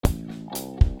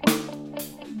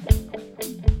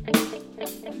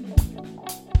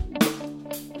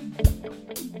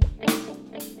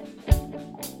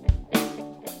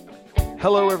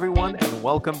Hello, everyone, and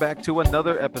welcome back to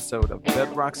another episode of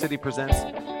Bedrock City Presents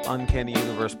Uncanny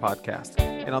Universe Podcast.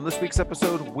 And on this week's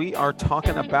episode, we are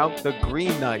talking about the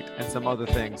Green Knight and some other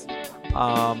things.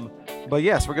 But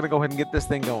yes, we're going to go ahead and get this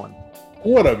thing going.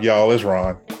 What up, y'all? It's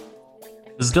Ron.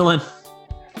 This is Dylan.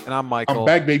 And I'm Michael. I'm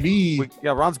back, baby.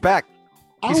 Ron's back.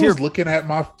 He's here. Looking at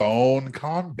my phone.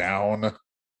 Calm down.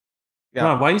 Yeah.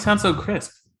 Ron, why you sound so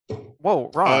crisp?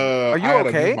 Whoa, Ron, are you I had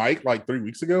okay? a new mic like 3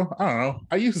 weeks ago. I don't know.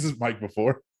 I used this mic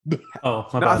before. Oh,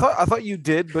 my no, bad. I thought you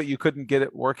did, but you couldn't get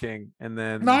it working, and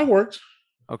then No, it worked.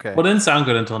 Okay. Well, it didn't sound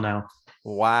good until now.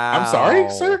 Wow. I'm sorry,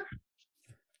 sir.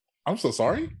 I'm so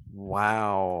sorry.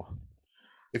 Wow.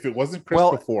 If it wasn't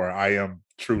crisp before, I am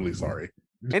truly sorry.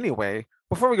 Anyway,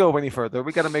 before we go any further,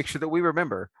 we got to make sure that we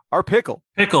remember our pickle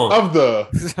of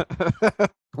the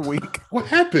week. What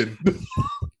happened?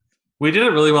 We did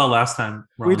it really well last time,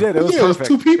 Ron. We did. It was perfect.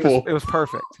 It was 2 people. It was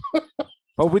perfect.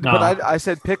 But I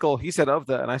said pickle. He said of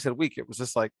the, and I said week. It was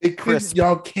just like crisp.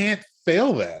 Y'all can't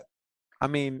fail that. I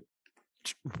mean,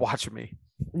 watch me.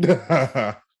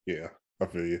 Yeah, I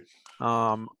feel you.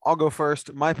 I'll go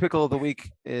first. My pickle of the week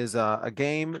is a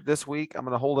game this week. I'm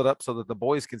going to hold it up so that the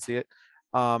boys can see it.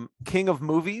 King of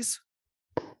Movies.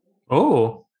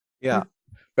 Oh, yeah,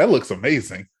 that looks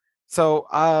amazing. So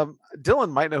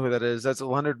Dylan might know who that is. That's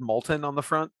Leonard Moulton on the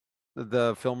front,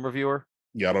 the film reviewer.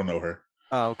 Yeah, I don't know her.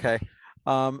 Oh, okay.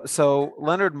 So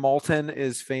Leonard Moulton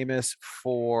is famous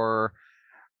for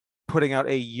putting out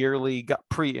a yearly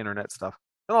pre-internet stuff.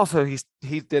 And also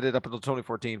he did it up until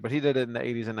 2014, but he did it in the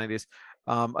 80s and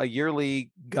 90s. A yearly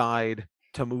guide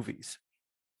to movies.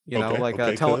 You know,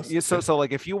 so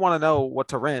like if you want to know what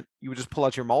to rent, you would just pull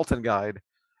out your Moulton guide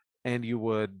and you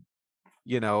would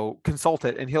consult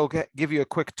it, and he'll give you a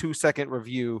quick 2-second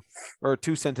review or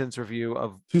 2-sentence review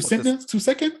of 2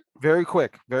 second. Very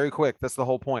quick. That's the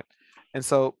whole point. And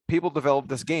so people developed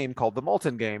this game called the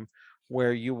Moulton game,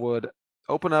 where you would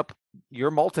open up your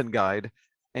Moulton guide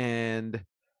and,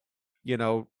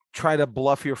 try to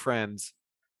bluff your friends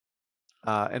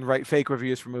and write fake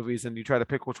reviews for movies, and you try to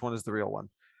pick which one is the real one.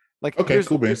 Like, okay,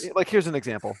 cool, base. Like, here's an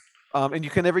example. And you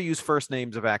can never use first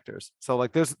names of actors. So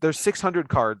like there's 600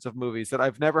 cards of movies that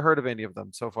I've never heard of any of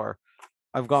them so far.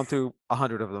 I've gone through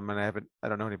 100 of them and I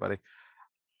don't know anybody.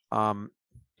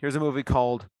 Here's a movie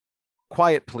called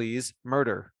Quiet Please,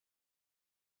 Murder.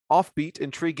 Offbeat,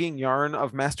 intriguing yarn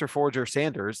of master forger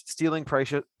Sanders stealing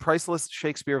priceless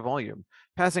Shakespeare volume,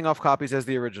 passing off copies as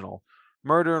the original.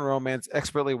 Murder and romance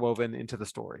expertly woven into the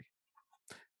story.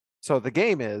 So the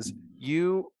game is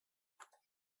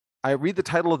I read the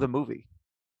title of the movie,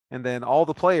 and then all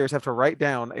the players have to write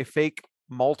down a fake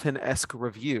Moulton-esque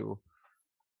review,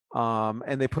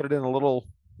 and they put it in a little,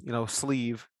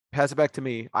 sleeve, pass it back to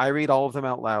me. I read all of them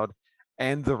out loud,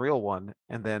 and the real one,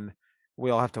 and then we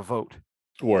all have to vote.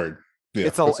 Word. Yeah,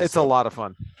 it's a lot of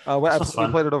fun. We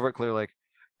played it over at Clear Lake,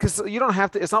 because you don't have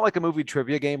to. It's not like a movie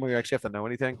trivia game where you actually have to know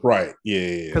anything. Right.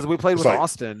 Yeah. Because we played with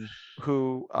Austin,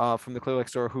 who from the Clear Lake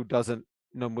store, who doesn't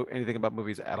know anything about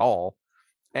movies at all.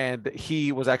 And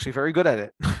he was actually very good at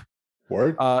it.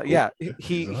 Word. Yeah,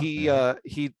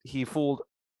 he fooled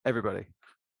everybody.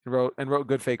 He wrote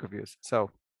good fake reviews.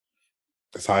 So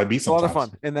that's how I beat. It's a lot of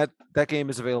fun, and that game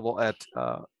is available at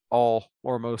all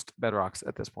or most Bedrocks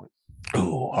at this point.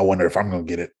 Oh, I wonder if I'm gonna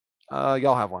get it.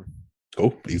 Y'all have one.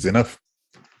 Oh, easy enough.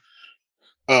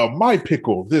 My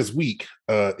pickle this week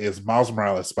is Miles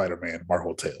Morales Spider-Man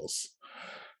Marvel Tales.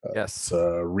 Yes.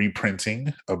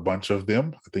 Reprinting a bunch of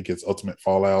them. I think it's Ultimate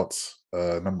Fallout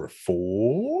number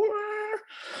 4,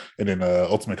 and then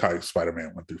Ultimate Comics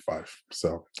Spider-Man 1 through 5.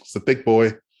 So it's a thick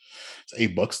boy. It's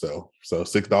 $8 though, so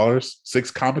 $6.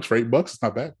 6 comics for $8. It's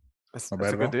not bad. That's a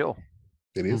good deal.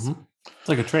 It is. Mm-hmm. It's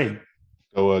like a trade.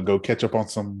 Go catch up on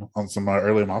some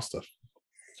early Miles stuff.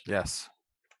 Yes.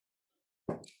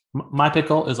 My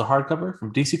pickle is a hardcover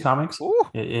from DC Comics. Ooh.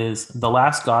 It is The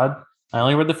Last God. I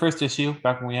only read the first issue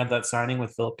back when we had that signing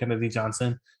with Philip Kennedy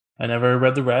Johnson. I never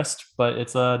read the rest, but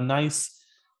it's a nice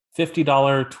 $50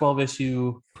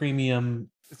 12-issue premium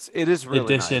it is really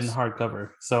edition nice. Hardcover.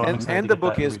 So and the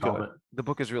book is good. The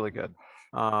book is really good.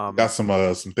 Got some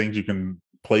things you can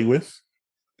play with.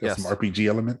 Got some RPG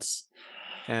elements.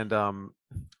 And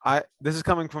this is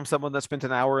coming from someone that spent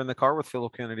an hour in the car with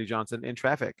Philip Kennedy Johnson in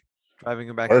traffic, driving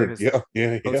him back to his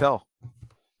hotel.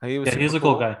 He's a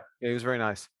cool guy. Yeah, he was very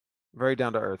nice. Very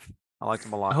down to earth. I liked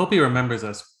him a lot. I hope he remembers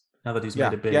us now that he's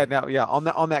made it big. Yeah, on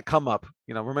that come up,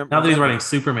 remember now that he's running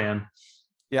Superman.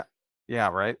 Yeah,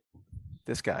 right.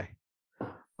 This guy.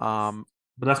 But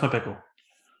that's my pickle.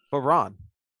 But Ron,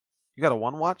 you got a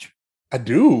one watch? I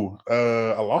do.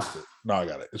 I lost it. No, I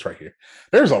got it. It's right here.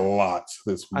 There's a lot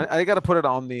this week. I got to put it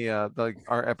on the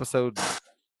our episode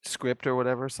script or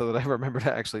whatever so that I remember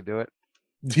to actually do it.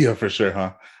 Yeah, for sure,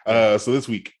 huh? Yeah. So this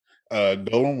week,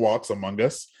 Golan Walks Among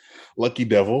Us, Lucky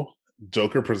Devil,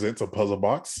 Joker Presents a Puzzle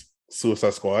Box,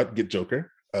 Suicide Squad, Get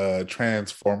Joker,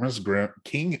 Transformers,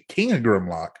 King of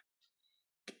Grimlock,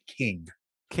 King,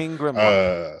 King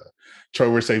Grimlock.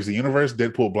 Trover Saves the Universe,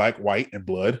 Deadpool Black, White, and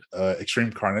Blood,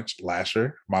 Extreme Carnage,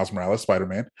 Lasher, Miles Morales,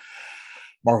 Spider-Man,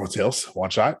 Marvel Tales, One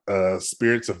Shot,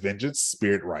 Spirits of Vengeance,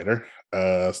 Spirit Rider,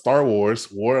 Star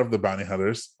Wars, War of the Bounty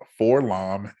Hunters,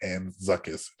 Forlom, and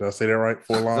Zuckus. Did I say that right?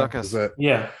 Forlom? Zuckus. Is that?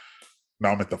 Yeah. No,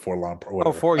 I meant the Forlom. Or Oh,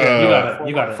 whatever. four. Yeah, you got it.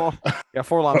 You got it. Yeah,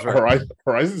 Forlom's right.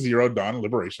 Horizon Zero Dawn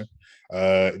Liberation,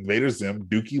 Invader Zim,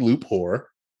 Dookie Loop Horror.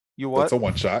 You what? That's a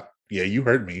one shot. Yeah, you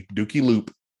heard me. Dookie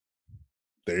Loop.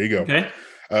 There you go.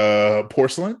 Okay.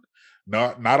 Porcelain,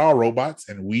 not all robots,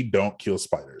 and we don't kill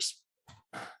spiders.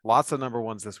 Lots of number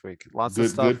ones this week. Lots of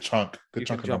Good, stuff. good chunk. Good you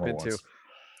chunk can of jump number into. ones.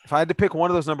 If I had to pick one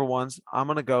of those number ones, I'm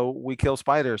gonna go We Kill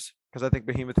Spiders because I think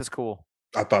Behemoth is cool.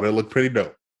 I thought it looked pretty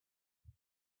dope.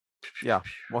 Yeah,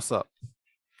 what's up?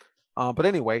 But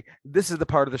anyway, this is the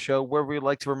part of the show where we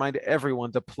like to remind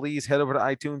everyone to please head over to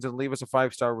iTunes and leave us a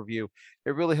 5-star review.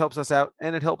 It really helps us out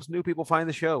and it helps new people find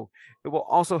the show. It will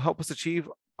also help us achieve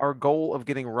our goal of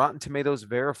getting Rotten Tomatoes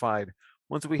verified.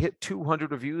 Once we hit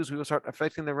 200 reviews, we will start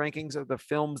affecting the rankings of the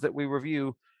films that we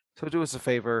review. So do us a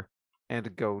favor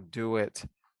and go do it.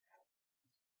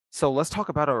 So let's talk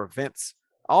about our events.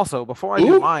 Also, before I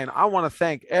do mine, I want to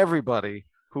thank everybody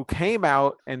who came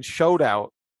out and showed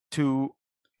out to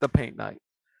the paint night.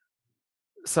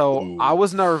 So I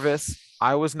was nervous.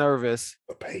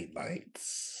 The paint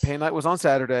nights. Paint night was on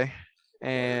Saturday,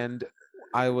 and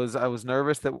I was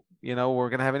nervous that we're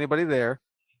gonna have anybody there.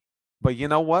 But you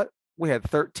know what? We had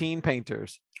 13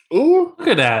 painters. Ooh, look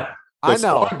at that! I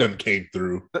know. Done came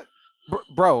through.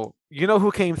 Bro, you know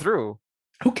who came through?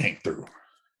 Who came through?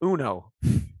 Uno.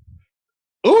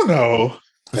 Uno.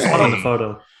 I saw it on the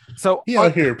photo. So he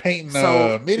out here painting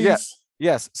middies. Yeah,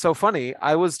 yes. So funny.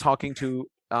 I was talking to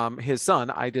his son.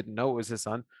 I didn't know it was his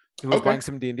son. He was buying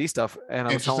some D&D stuff, and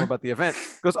I was telling him about the event.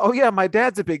 He goes, "Oh yeah, my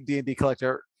dad's a big D&D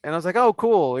collector." And I was like, "Oh,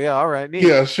 cool. Yeah, all right, neat."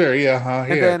 Yeah, sure. Yeah, huh?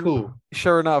 And yeah, then, cool.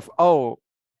 Sure enough,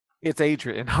 it's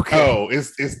Adrian. Okay. Oh,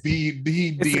 it's the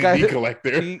D&D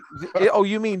collector. Oh,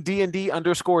 you mean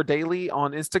D&D_daily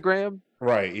on Instagram?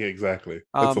 Right. Yeah, exactly.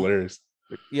 That's hilarious.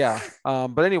 Yeah.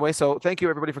 But anyway, so thank you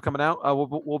everybody for coming out.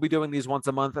 We'll be doing these once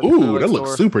a month. Ooh, that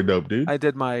looks super dope, dude. I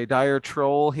did my Dire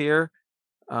Troll here.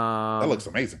 That looks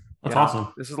amazing. That's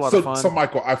awesome. This is a lot of fun. So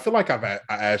Michael, I feel like I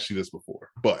asked you this before,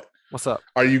 but what's up?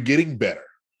 Are you getting better?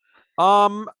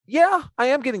 Yeah, I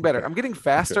am getting better. I'm getting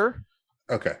faster.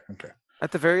 Okay.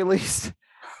 At the very least.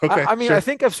 Okay. I mean, sure. I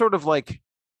think I've sort of like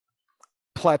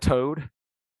plateaued.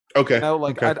 Okay.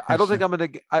 I don't think I'm gonna.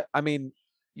 I mean,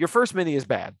 your first mini is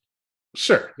bad.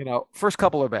 Sure. First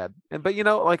couple are bad, but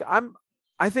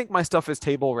I think my stuff is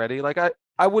table ready. Like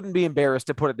I wouldn't be embarrassed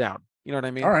to put it down. You know what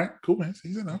I mean? All right, cool, man.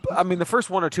 Easy enough. I mean, the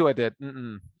first one or two I did.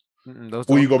 Those.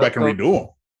 Will you go back and redo them?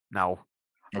 No.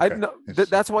 Okay.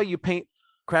 That's why you paint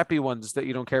crappy ones that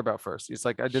you don't care about first. It's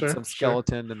like I did some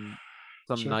skeleton and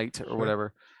some knight or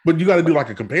whatever. But you got to do like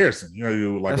a comparison. You got to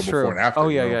do like a before and after. Oh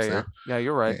yeah.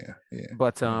 You're right. Yeah.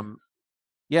 But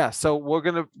yeah. So we're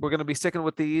gonna be sticking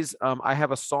with these. I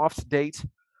have a soft date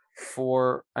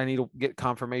for. I need to get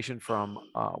confirmation from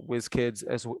WizKids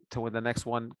as to when the next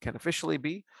one can officially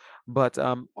be. But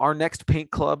our next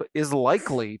paint club is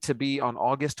likely to be on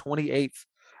August 28th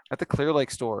at the Clear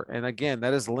Lake store, and again,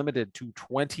 that is limited to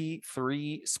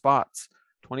 23 spots,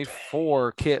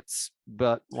 24 kits.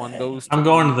 But one goes. I'm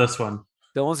going to this one.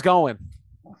 Dylan's going.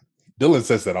 Dylan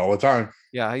says that all the time.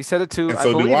 Yeah, he said it too. I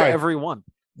so believe everyone.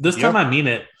 This time I mean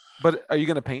it. But are you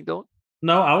going to paint, Dylan?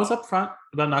 No, I was up front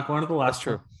about not going to the last. That's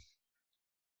true.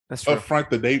 That's true. Up front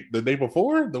the day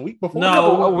before, the week before.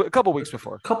 No, a couple weeks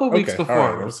before. A couple weeks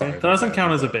before. Right, sorry, that doesn't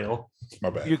count as a bail. My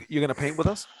bad. You're going to paint with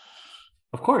us?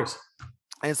 Of course.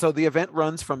 And so the event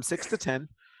runs from 6 to 10.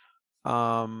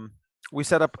 We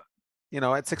set up,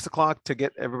 at 6 o'clock to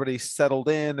get everybody settled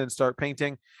in and start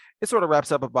painting. It sort of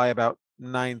wraps up by about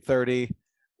 9:30.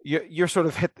 You're sort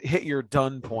of hit your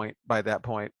done point by that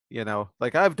point.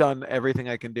 Like I've done everything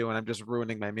I can do, and I'm just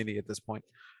ruining my mini at this point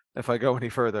if I go any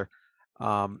further.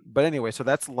 But anyway, so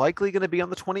that's likely going to be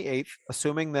on the 28th,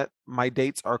 assuming that my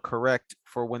dates are correct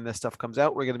for when this stuff comes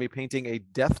out. We're going to be painting a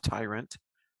Death Tyrant,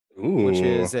 which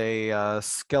is a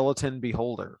skeleton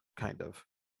beholder, kind of.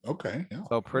 Okay. Yeah.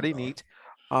 So pretty neat.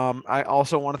 I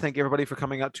also want to thank everybody for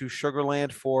coming out to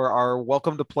Sugarland for our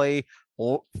Welcome to Play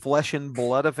Flesh and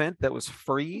Blood event that was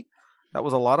free. That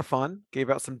was a lot of fun. Gave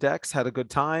out some decks, had a good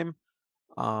time.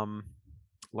 Um,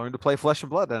 learned to play Flesh and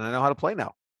Blood, and I know how to play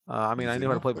now. I mean, I Easy knew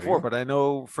how to enough. play There you before, go. but I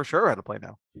know for sure how to play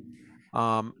now.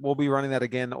 We'll be running that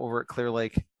again over at Clear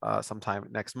Lake sometime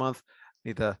next month.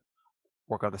 Need to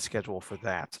work on the schedule for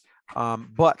that.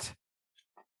 But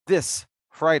this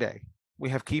Friday we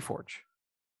have Keyforge.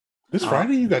 This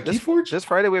Friday you got Keyforge? This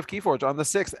Friday we have Keyforge on the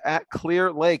 6th at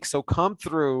Clear Lake. So come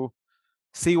through,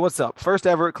 see what's up. First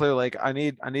ever at Clear Lake. I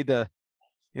need to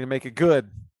make it good,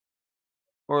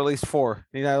 or at least 4.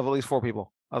 Need to have at least 4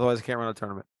 people. Otherwise, I can't run a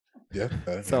tournament. Yeah.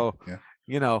 So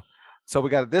so we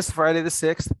got it this Friday the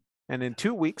 6th, and in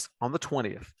 2 weeks on the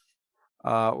 20th,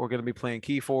 we're going to be playing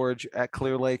Keyforge at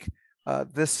Clear Lake.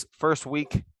 This first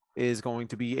week is going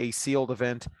to be a sealed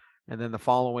event, and then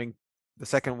the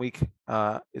second week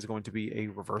is going to be a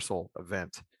reversal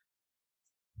event.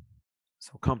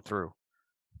 So come through.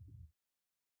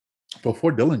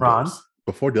 Before Dylan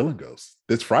goes,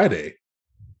 this Friday,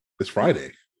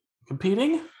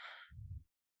 Competing?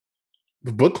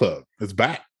 the book club is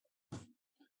back.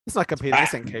 It's not competing.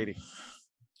 This ain't Katie.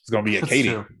 It's gonna be at That's Katie.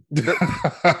 true.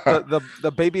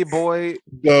 The baby boy.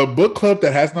 The book club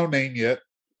that has no name yet.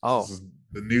 Oh, This is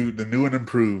the new and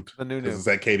improved. the new. This is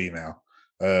at Katie now.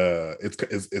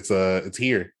 It's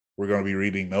here. We're going to be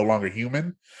reading No Longer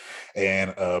Human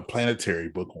and Planetary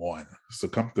Book 1. So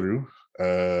come through.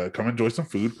 Come enjoy some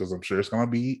food because I'm sure it's going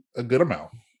to be a good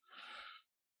amount.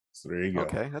 So there you go.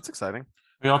 Okay, that's exciting.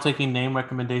 Are you all taking name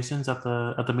recommendations at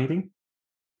the meeting?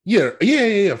 Yeah.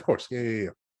 Of course. Yeah.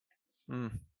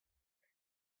 Mm.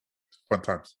 Fun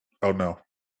times. Oh no,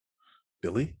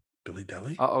 Billy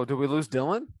Deli. Uh-oh, did we lose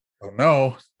Dylan? Oh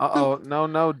no. Uh-oh,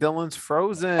 no, Dylan's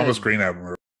frozen. I'm a screen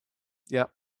admiral.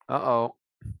 Uh-oh.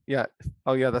 Yeah.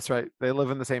 Oh, yeah, that's right. They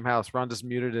live in the same house. Ron just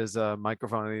muted his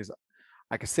microphone, and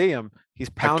I can see him. He's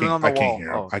pounding on the I wall. can't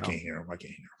hear him. Oh, I no. can't hear him.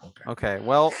 Okay. Okay,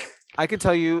 well, I can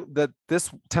tell you that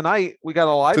tonight we got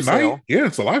a live sale, Yeah,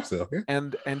 it's a live sale. Yeah.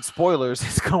 and spoilers,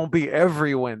 it's going to be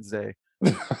every Wednesday.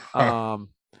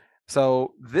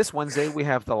 So this Wednesday we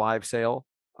have the live sale.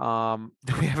 Do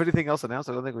we have anything else announced?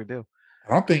 I don't think we do.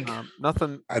 I don't think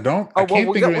Nothing. I don't. Oh, I can't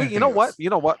well, think of anything you know what? else. You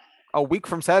know what? A week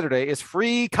from Saturday is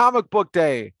free comic book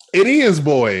day. It is,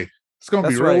 boy. It's gonna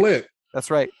be That's real right. lit. That's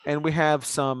right. And we have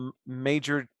some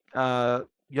major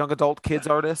young adult kids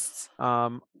artists.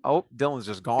 Oh, Dylan's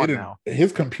just gone now.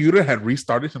 His computer had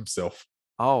restarted himself.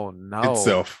 Oh no.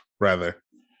 Itself, rather.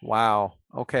 Wow.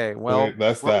 Okay. Well,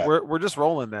 that's that. We're just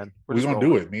rolling then. We're gonna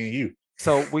do it, me and you.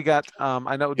 So we got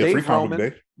I know Yeah, free Dave comic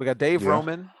Roman. day. We got Dave Yeah.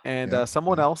 Roman and Yeah.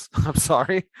 someone else. I'm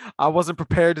sorry. I wasn't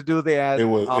prepared to do the ad. It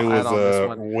was on this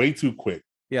one. way too quick.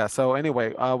 Yeah. So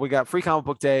anyway, we got free comic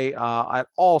book day at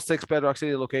all 6 Bedrock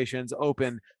City locations,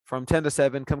 open from 10 to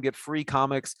 7. Come get free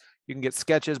comics. You can get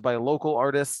sketches by local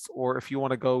artists, or if you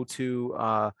want to go to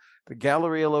the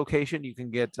Galleria location, you can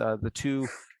get the 2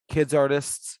 kids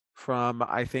artists from,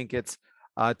 I think it's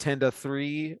 10 to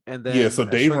 3, and then So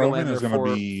Dave Roman is going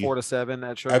to be 4 to 7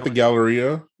 at the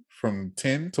Galleria from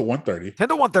 10 to 1:30. 10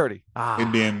 to 1:30.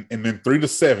 And then 3 to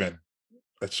 7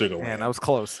 at Sugarland. Man, that was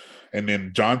close. And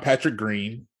then John Patrick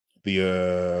Green,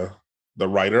 the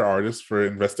writer artist for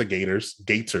Gators,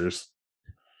 he's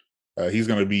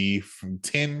going to be from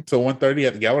 10 to 1:30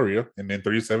 at the Galleria, and then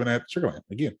 3 to 7 at Sugarland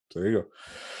again. So there you go.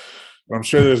 I'm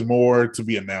sure there's more to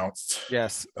be announced.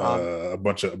 Yes. A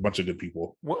bunch of good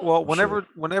people. Well,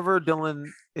 whenever Dylan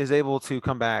is able to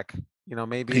come back,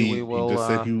 maybe we will. He just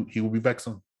said he will be back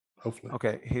soon. Hopefully.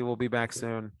 Okay, he will be back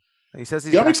soon. He says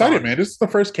he's. Yeah, I'm excited, man. This is the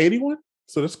first Katie one,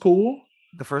 so that's cool.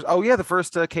 The first, the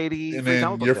first Katie, and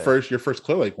then your first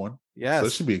Clear Lake one. Yes, so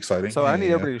this should be exciting. So I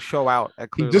need everybody to show out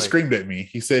at Clear Lake. He just Lake. screamed at me.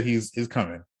 He said he's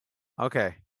coming.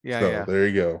 Okay, yeah. There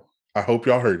you go. I hope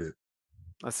y'all heard it.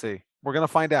 Let's see. We're gonna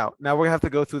find out. Now we're gonna have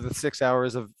to go through the 6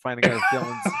 hours of finding out if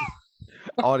Dylan's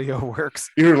audio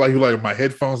works. You're like my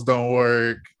headphones don't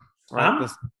work. Right?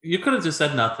 You could have just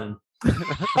said nothing.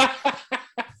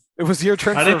 It was your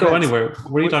turn. I didn't go anywhere.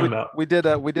 What are you talking about? We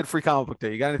did free comic book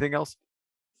day. You got anything else?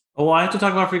 Oh, I have to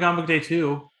talk about free comic book day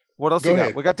too. What else you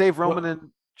got? We got Dave Roman and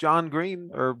John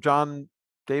Green, or John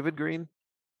David Green.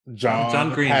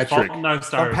 John Green. Patrick. Fault in Our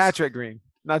Stars. Patrick Green.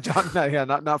 Not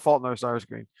John. Not Fault in Our Stars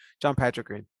Green. John Patrick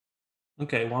Green.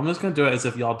 Okay, well, I'm just gonna do it as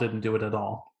if y'all didn't do it at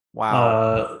all.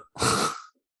 Wow.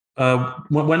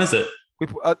 When is it?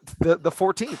 The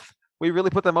 14th. We really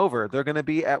put them over. They're going to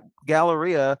be at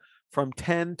Galleria from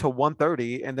 10 to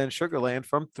 1:30, and then Sugarland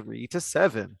from 3 to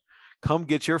 7. Come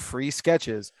get your free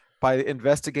sketches by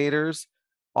investigators,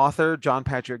 author John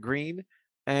Patrick Green,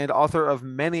 and author of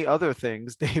many other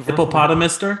things, Dave.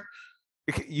 Hippopotamuster.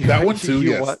 That one too.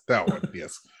 Yes, that one.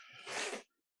 Yes.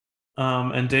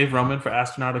 and Dave Roman for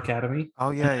Astronaut Academy.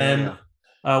 Oh yeah, yeah, And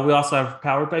yeah. we also have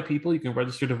Powered by People. You can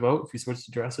register to vote if you switch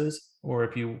addresses, or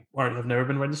if you have never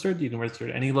been registered, you can register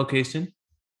at any location,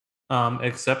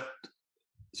 except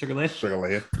Sugarland.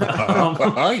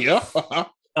 Sugarland. Yeah.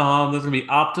 There's gonna be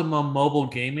Optimum Mobile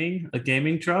Gaming, a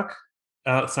gaming truck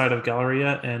outside of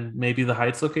Galleria and maybe the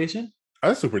Heights location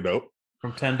That's super dope.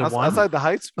 from 10 to 1. Outside the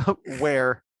Heights,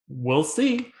 where We'll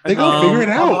see. They gonna figure it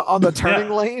on out. on the turning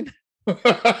Yeah. lane. There's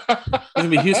gonna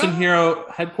be Houston Hero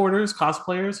headquarters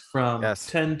cosplayers from Yes.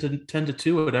 10 to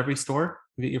 2 at every store.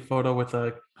 You get your photo with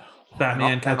a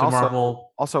Batman, and Captain also-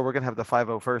 Marvel. Also, we're gonna have the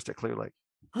 501st at Clear Lake.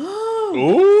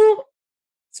 Ooh.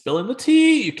 Spilling the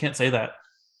tea. You can't say that,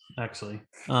 actually.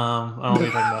 I don't know what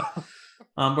you're talking about.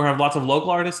 We're gonna have lots of local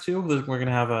artists too. We're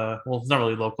gonna have it's not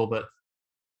really local, but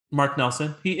Mark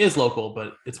Nelson. He is local,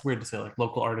 but it's weird to say like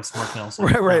local artist Mark Nelson.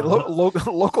 Right.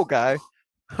 Local guy.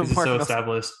 He's Mark so Nelson.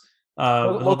 established.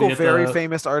 He'll be Local, at very the-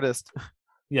 famous artist.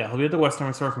 Yeah, he'll be at the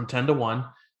Western store from 10 to 1.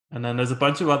 And then there's a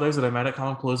bunch of others that I met at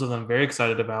Comic Palooza that I'm very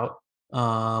excited about.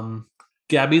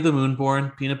 Gabby the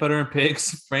Moonborn, Peanut Butter and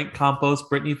Pigs, Frank Campos,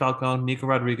 Brittany Falcone, Nico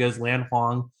Rodriguez, Lan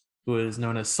Huang, who is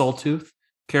known as Soul Tooth,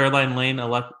 Caroline Lane,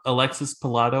 Alexis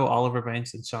Pilato, Oliver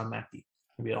Banks, and Sean Mackey.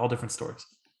 It'll be at all different stores.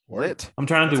 Lit. I'm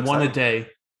trying to do That's one a exciting. day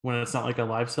when it's not like a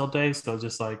live sale day. So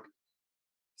just like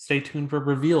stay tuned for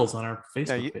reveals on our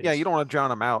Facebook page. You don't want to drown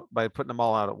them out by putting them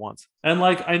all out at once. And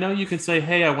like, I know you can say,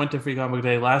 "Hey, I went to Free Comic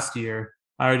Day last year.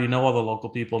 I already know all the local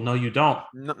people." No, you don't,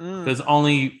 Mm-mm. because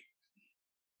only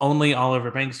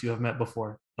Oliver Banks you have met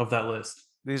before of that list,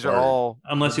 These are Word. all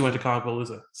unless you went to Comic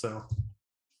Palooza. So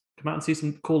come out and see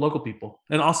some cool local people.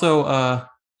 And also,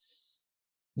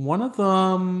 one of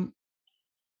them,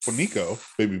 For Nico,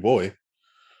 baby boy.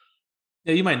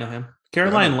 yeah, you might know him,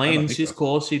 Caroline I know Lane. Nico. She's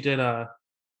cool. She did That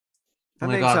oh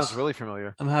my name gosh. sounds really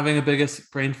familiar. I'm having a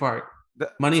biggest brain fart.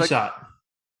 It's Money like- Shot.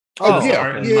 Oh, does yeah.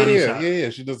 art and Yeah, money yeah, shot. yeah.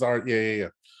 She does art. Yeah.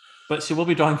 But she will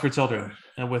be drawing for children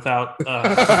and without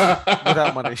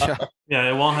Without money shot.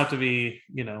 yeah, it won't have to be,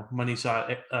 Money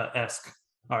Shot esque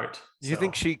art. Do you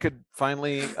think she could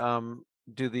finally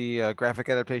do the graphic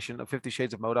adaptation of 50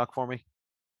 Shades of Modoc for me?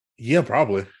 Yeah,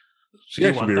 probably. She You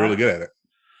actually want be really that? good at it.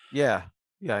 Yeah,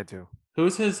 I do.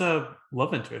 Who's his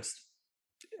love interest?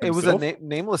 It was a Himself?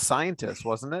 nameless scientist,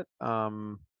 wasn't it?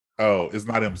 Oh, it's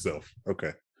not himself.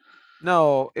 Okay.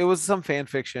 No, it was some fan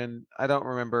fiction. I don't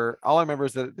remember. All I remember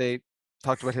is that they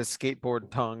talked about his skateboard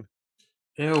tongue.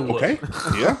 Ew. Okay.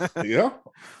 Yeah.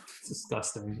 It's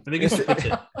disgusting. I think you should pitch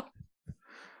it.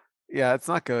 Yeah, it's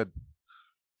not good.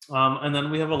 And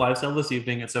then we have a live sale this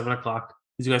evening at 7:00.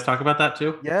 Did you guys talk about that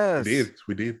too? Yes,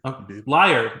 We did. Oh, We did.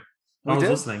 liar. We I was did?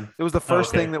 listening. It was the first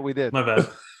okay. thing that we did. My bad.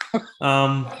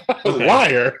 Okay.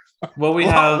 Liar. Well, we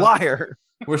have Liar.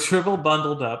 we're triple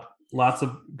bundled up. Lots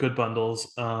of good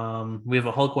bundles. We have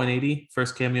a Hulk 180,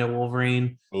 first cameo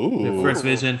Wolverine, we have Ooh. first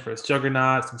Vision, first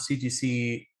Juggernaut, some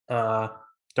CGC,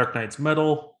 Dark Knight's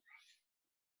Metal,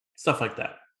 stuff like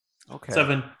that. Okay,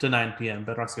 7 to 9 p.m.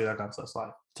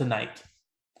 bedrockcity.com/live tonight,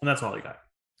 and that's all I got.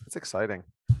 that's exciting.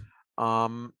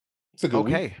 It's a good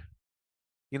week. Okay,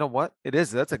 you know what? It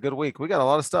is. That's a good week. We got a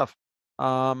lot of stuff.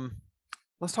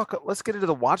 Let's get into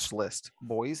the watch list,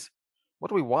 boys. What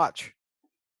do we watch?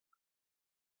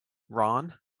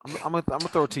 Ron, I'm gonna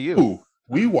throw it to you. Ooh,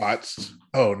 we watched.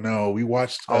 Oh no, we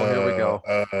watched. Oh, here we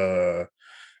go.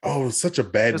 Oh, it was such a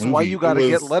bad That's movie. why you got to It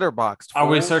get was- Letterboxd. Are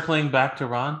we fool. circling back to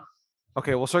Ron?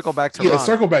 Okay, we'll circle back to Yeah, Ron.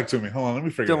 circle back to me. Hold on, let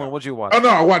me figure it Dylan, out. what'd you watch? Oh no,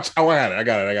 I watched. Oh, I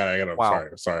got it. I'm Wow.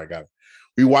 sorry, I got it.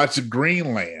 We watched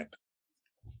Greenland,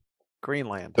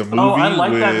 Greenland. the movie. Oh, I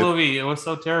like that with- movie. It was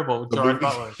so terrible with the Gerard movie-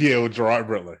 Butler. Yeah, with Gerard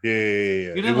Butler. Yeah.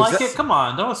 You didn't It was, like it? Come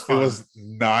on, that was It fun. was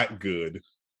not good.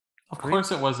 Of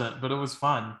course it wasn't, but it was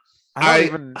fun. I don't I-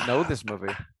 even know this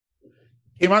movie.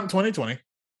 Came out in 2020.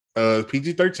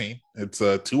 PG-13. It's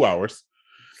 2 hours.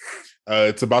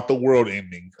 It's about the world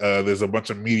ending. There's a bunch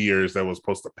of meteors that was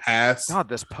supposed to pass God,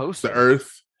 this poster. the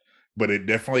Earth, but it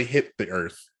definitely hit the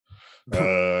Earth.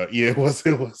 Yeah, it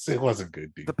wasn't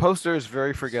good, dude. The poster is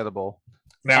very forgettable.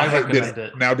 Now, I recommend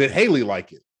it. Now, did Haley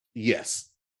like it? Yes.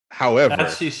 However,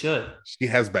 That she should. she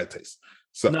has bad taste.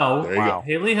 So No, there you wow.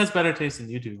 Haley has better taste than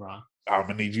you do, Ron. go. I'm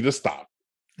gonna need you to stop.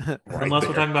 Right Unless we're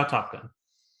there. talking about Top Gun.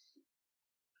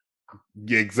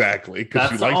 Yeah, exactly. Because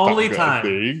That's she the likes only Top Gun. time.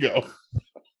 There you go.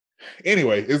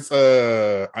 Anyway, it's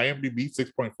IMDb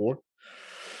 6.4.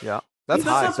 That's That's high.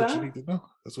 not That's what bad. you need to know.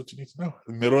 That's what you need to know.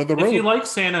 Middle of the If road. you like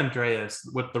San Andreas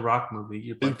with the Rock movie,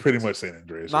 you'd like It's pretty this. much San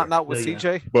Andreas. Not yeah. not with Yeah,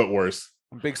 CJ. but worse.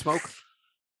 Big Smoke.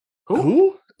 Who?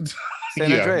 Who?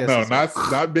 San Andreas. No, is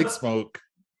it? not Big Smoke.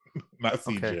 Not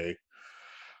CJ. Okay.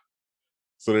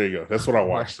 So there you go. That's what I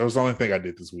watched. That was the only thing I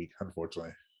did this week,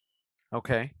 unfortunately.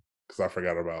 Okay. because I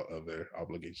forgot about other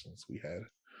obligations we had.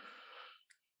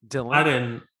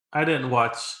 Dylan. I didn't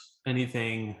watch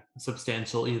anything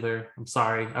substantial either. I'm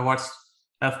sorry. I watched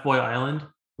F Boy Island,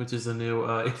 which is a new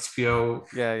HBO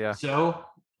Yeah. show.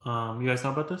 You guys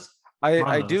know about this? I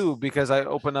Ron knows. do because I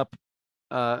open up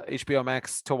HBO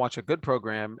Max to watch a good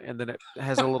program, and then it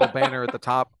has a little banner at the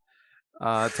top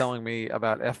telling me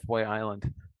about F Boy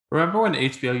Island. Remember when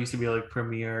HBO used to be like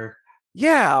premiere?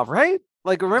 Yeah, right.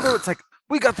 Like remember, it's like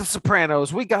we got The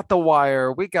Sopranos, we got The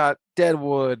Wire, we got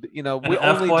Deadwood. You know, And we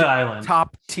F only Boy do Island.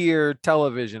 top tier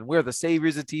television. We're the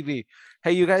saviors of TV.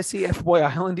 Hey, you guys see F Boy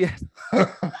Island yet?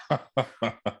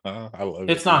 I love it.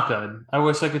 It's not good. I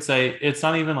wish I could say it's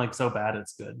not even like so bad.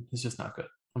 It's good. It's just not good.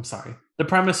 I'm sorry. The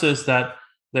premise is that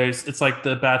it's like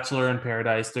The Bachelor in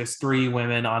Paradise. There's 3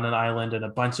 women on an island and a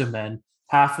bunch of men.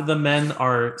 Half of the men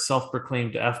are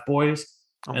self-proclaimed F boys,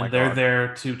 Oh my and they're God.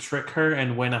 there to trick her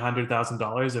and win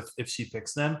 $100,000 if she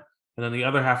picks them. And then the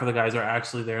other half of the guys are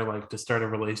actually there like to start a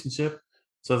relationship.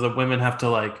 So the women have to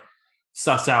like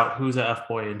suss out who's a F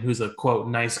boy and who's a quote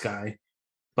nice guy.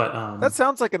 But That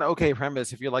sounds like an okay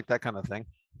premise if you like that kind of thing.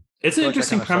 it's an I like that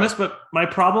interesting kind of premise, show. but my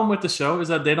problem with the show is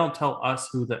that they don't tell us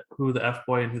who the F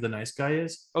boy and who the nice guy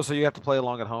is. Oh, so you have to play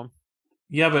along at home?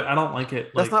 Yeah, but I don't like it.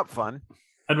 That's Like, not fun.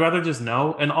 I'd rather just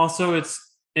know. And also, it's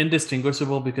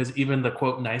indistinguishable because even the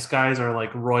quote nice guys are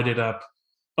like roided up.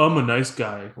 I'm a nice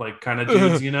guy, like kind of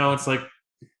dudes. You know, it's like,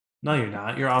 no, you're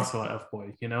not. You're also an F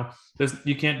boy. You know,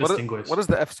 you can't distinguish. What does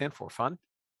the F stand for? Fun?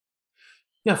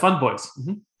 Yeah, fun boys.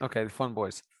 Mhm. Okay, fun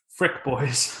boys. Frick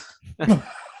boys. No,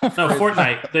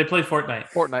 Fortnite. They play Fortnite.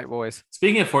 Fortnite boys.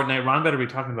 Speaking of Fortnite, Ron better be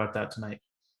talking about that tonight.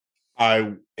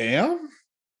 I am.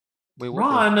 We will be.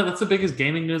 Ron, that's the biggest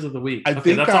gaming news of the week. I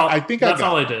think that's I- all. I think I that's got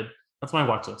all I it. did. That's my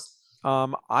watch list.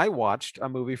 I watched a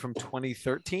movie from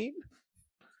 2013.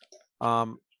 I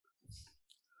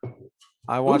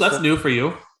Oh, watched that's new for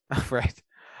you. right.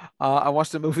 I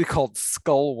watched a movie called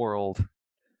Skull World.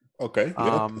 Okay.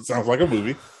 Yeah, sounds like a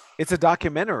movie. It's a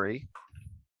documentary.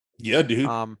 Yeah, dude.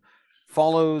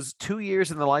 Follows 2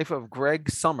 years in the life of Greg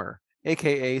Summer,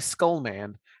 aka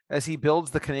Skullman, as he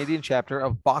builds the Canadian chapter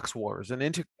of Box Wars, an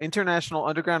international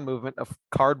underground movement of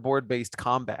cardboard-based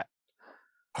combat.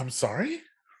 I'm sorry,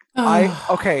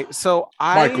 Okay, so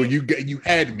Michael. You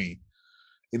had me,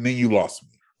 and then you lost me.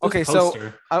 Okay, so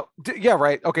yeah,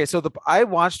 right. Okay, so I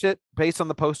watched it based on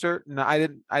the poster. No, I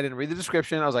didn't read the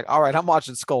description. I was like, all right, I'm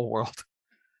watching Skull World.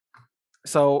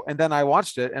 So, and then I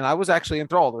watched it, and I was actually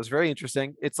enthralled. It was very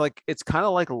interesting. It's kind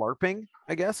of like LARPing,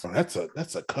 I guess. Oh,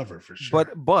 that's a cover for sure.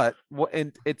 But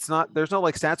and it's not. There's no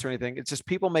like stats or anything. It's just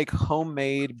people make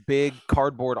homemade big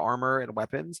cardboard armor and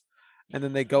weapons, and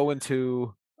then they go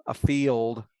into a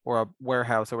field or a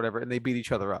warehouse or whatever, and they beat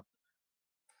each other up.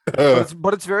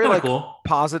 But it's very like cool.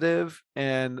 positive,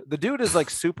 and the dude is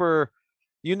like super.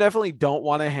 You definitely don't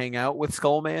want to hang out with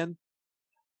Skullman,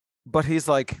 but he's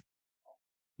like,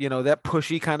 that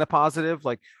pushy kind of positive.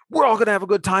 Like, we're all gonna have a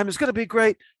good time. It's gonna be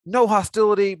great. No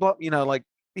hostility, but like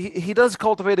he does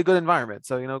cultivate a good environment.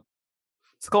 So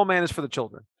Skullman is for the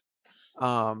children.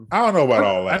 I don't know about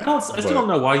all that. I still don't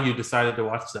know why you decided to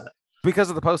watch that. Because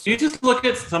of the poster. You just look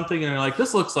at something and you're like,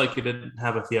 this looks like it didn't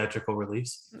have a theatrical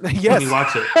release. Yes. Let me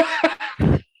watch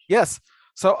it. Yes.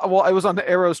 So, well, I was on the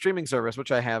Arrow streaming service,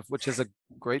 which I have, which is a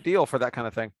great deal for that kind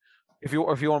of thing. If you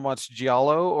want to watch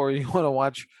Giallo or you want to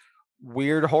watch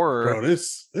weird horror, Bro,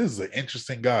 this is an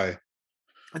interesting guy.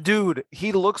 Dude,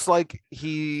 he looks like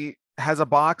he has a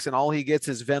box and all he gets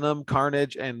is Venom,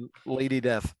 Carnage, and Lady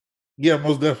Death. Yeah,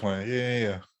 most definitely.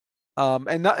 Yeah.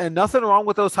 And nothing wrong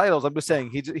with those titles. I'm just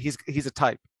saying he's a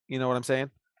type. You know what I'm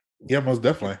saying? Yeah, most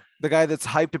definitely. The guy that's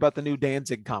hyped about the new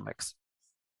Danzig comics.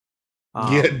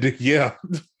 Yeah.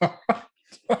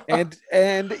 and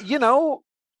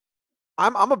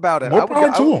I'm about it. More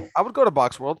power to him. I would go to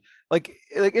Box World. Like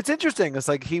it's interesting. It's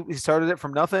like he started it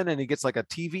from nothing and he gets like a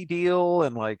TV deal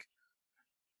and like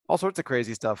all sorts of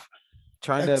crazy stuff.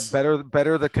 Trying to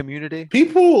better the community.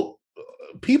 People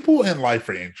in life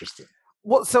are interesting.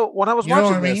 Well, so when I was You know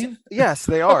watching what I this, mean? yes,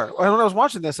 they are. When I was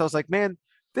watching this, I was like, man,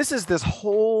 this is this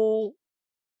whole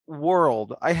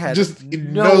world. I had just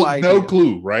no idea. no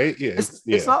clue, right? Yeah,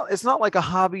 it's not like a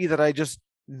hobby that I just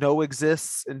know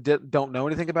exists and don't know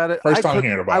anything about it. First time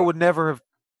hearing about I it. would never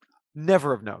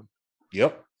have known.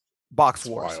 Yep. Box It's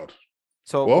Wars. wild.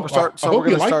 So Well, we're start. I So hope we're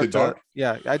you gonna liked start. it, dog.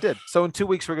 Yeah, I did. So in 2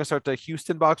 weeks we're gonna start the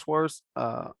Houston Box Wars,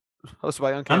 hosted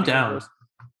by Uncanny I'm down. Universe.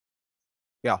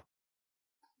 Yeah,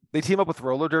 they team up with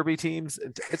roller derby teams.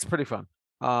 It's pretty fun.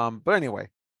 But anyway,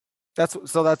 that's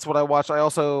what I watched. I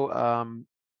also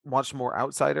watched more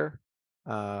Outsider.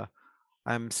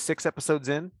 I'm 6 episodes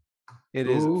in. It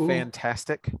is Ooh.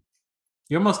 fantastic.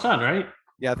 You're almost done, right?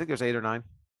 Yeah, I think there's 8 or 9.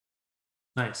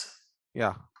 Nice.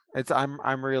 Yeah,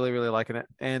 I'm really really liking it,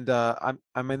 and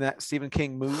I'm in that Stephen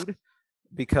King mood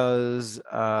because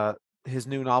his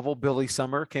new novel Billy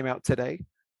Summer came out today,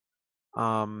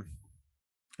 um,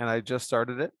 and I just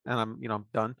started it, and I'm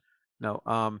done. No,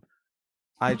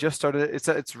 I just started it.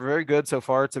 It's very good so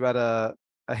far. It's about a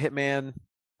hitman,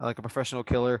 like a professional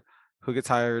killer, who gets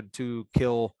hired to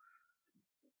kill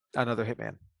another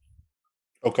hitman.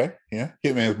 Okay, yeah.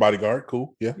 Hitman's Bodyguard,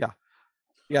 cool. Yeah,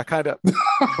 Yeah, kind of.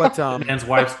 But Man's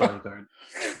wife's bodyguard.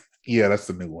 yeah. That's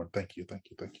the new one. Thank you.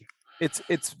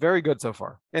 it's very good so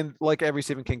far, and like every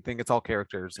Stephen King thing, it's all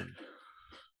characters, and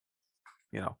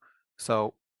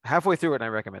so halfway through it, and I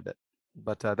recommend it.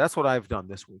 But that's what I've done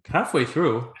this week. Halfway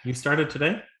through. You started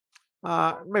today?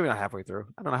 Maybe not halfway through.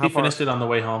 I don't know how He far. finished it on the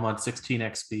way home on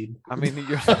 16x speed. I mean,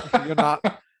 you're not.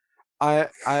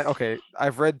 Okay.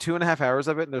 I've read 2.5 hours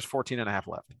of it, and there's 14 and a half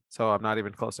left, so I'm not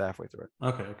even close to halfway through it.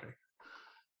 Okay.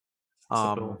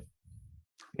 So,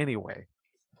 Anyway,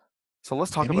 so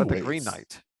let's talk about the Green Anyways.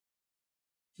 Knight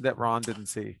that Ron didn't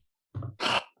see.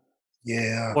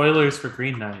 Yeah. spoilers for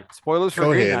Green Knight. Spoilers for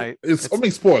Go Green ahead. Knight. I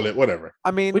mean, spoil it. Whatever.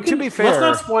 I mean, We to can be let's fair,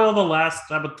 not spoil the last.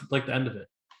 How about like the end of it?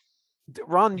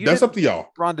 Ron, That's up to y'all.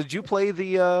 Ron, did you play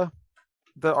the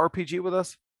RPG with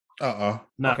us? No.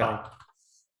 Okay.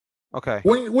 Okay.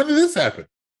 When did this happen?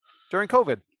 During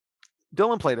COVID,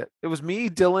 Dylan played it. It was me,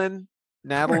 Dylan,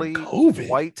 Natalie, COVID?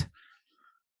 White,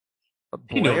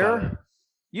 He knew about Blair. it.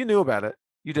 You knew about it.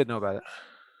 You did know about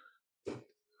it.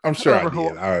 I'm sure I did.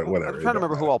 remember All right, whatever. I'm trying to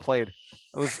remember who all played.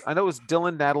 I know it was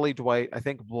Dylan, Natalie, Dwight. I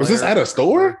think Blair. Was this at a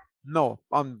store? No,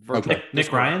 on virtual. Okay.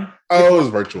 Nick Ryan. Oh, it was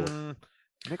virtual.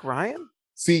 Nick Ryan?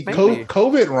 See, Maybe.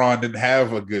 COVID Ron didn't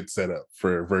have a good setup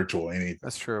for virtual anything.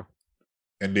 That's true.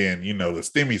 And then the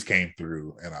stimmies came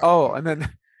through, and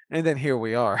and then here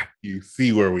we are. you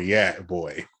see where we at,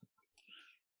 boy.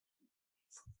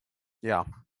 Yeah.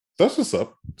 That's what's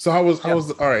up. So how was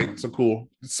all right? So cool.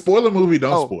 Spoil the movie.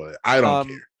 Don't Oh, spoil it. I don't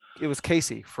care. It was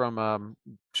Casey from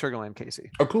Sugarland Casey.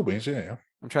 Oh, cool, beans. Yeah.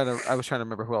 I was trying to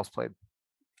remember who else played.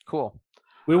 Cool.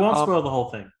 We won't Um, spoil the whole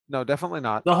thing. No, definitely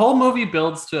not. The whole movie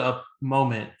builds to a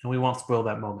moment, and we won't spoil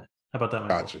that moment. How about that,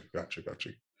 Michael?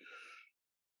 Gotcha.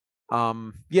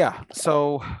 Yeah.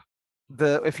 So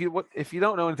if you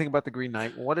don't know anything about the Green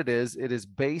Knight, what it is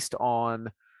based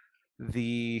on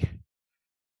the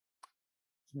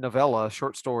novella,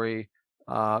 short story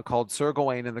called Sir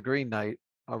Gawain and the Green Knight,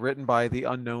 written by the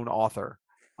unknown author.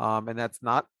 And that's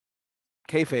not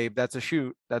kayfabe. That's a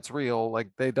shoot. That's real. Like,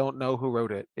 they don't know who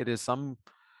wrote it.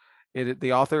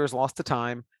 The author is lost to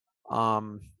time.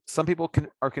 Some people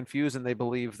are confused and they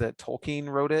believe that Tolkien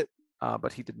wrote it,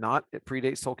 but he did not. It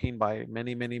predates Tolkien by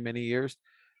many, many, many years.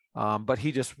 But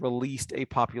he just released a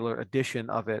popular edition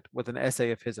of it with an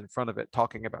essay of his in front of it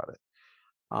talking about it.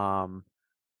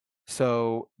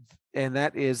 So, and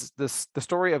that is the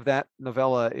story of that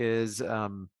novella is,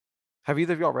 have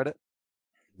either of y'all read it?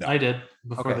 No. I did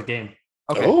before Okay. the game.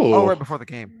 Okay. Oh. Right before the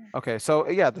game. Okay. So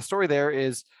yeah, the story there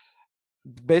is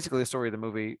basically the story of the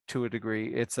movie to a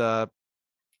degree. It's the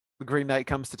Green Knight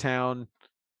comes to town.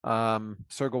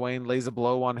 Sir Gawain lays a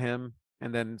blow on him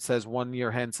and then says, 1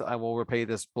 year hence, I will repay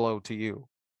this blow to you.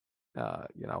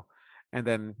 And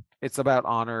then it's about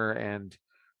honor and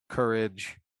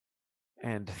courage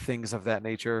and things of that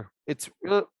nature. It's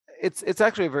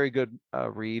actually a very good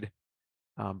read.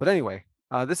 But anyway,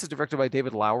 this is directed by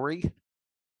David Lowery,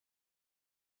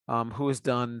 who has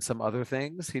done some other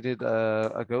things. He did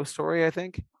a Ghost Story, I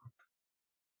think.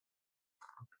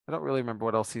 I don't really remember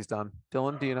what else he's done.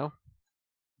 Dylan, do you know?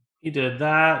 He did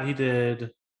that. He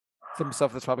did Some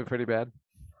stuff that's probably pretty bad.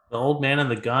 The Old Man and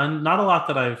the Gun. Not a lot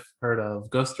that I've heard of.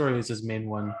 Ghost Story is his main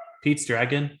one. Pete's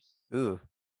Dragon. Ooh,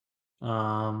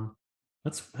 Has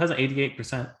an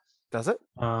 88%. does it?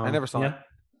 I never saw it.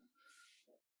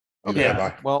 Okay, Yeah.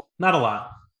 bye. Well, Not a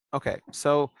lot. okay.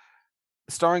 So,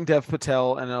 starring Dev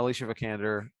Patel and Alicia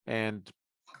Vikander, and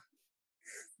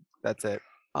that's it.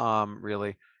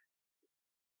 Really.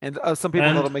 And some people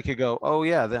And- that'll make you go, "Oh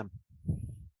yeah, them."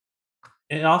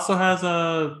 It also has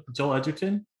Joel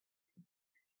Edgerton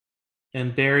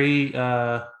and Barry.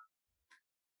 I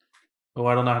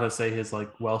don't know how to say his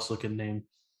like Welsh looking name.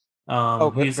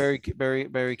 He's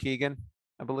Barry Keegan,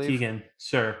 I believe. Keegan.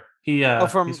 Sure. He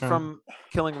From he's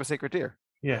Killing of a Sacred Deer.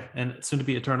 yeah, and soon to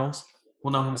be Eternals.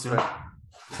 We'll know him soon.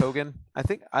 Hogan. I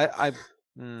think I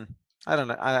don't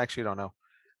know. I actually don't know.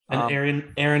 And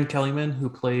Aaron Kellyman, who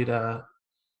played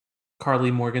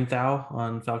Carly Morgenthau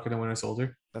on Falcon and Winter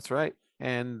Soldier. That's right.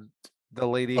 And the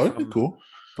lady Oh, that'd be cool.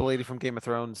 the lady from Game of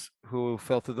Thrones who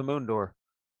fell through the moon door.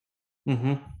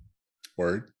 Mm-hmm.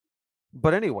 Word.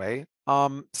 But anyway,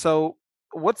 So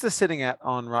what's this sitting at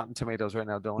on Rotten Tomatoes right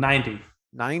now, Dylan? 90.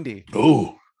 90.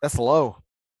 Ooh, That's low.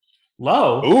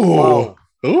 Low.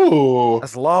 ooh, ooh.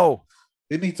 That's low.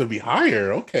 It needs to be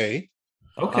higher. Okay.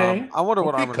 Okay. I wonder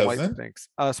what Okay, Armin White cousin. thinks.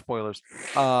 Spoilers.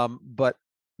 But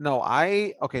no,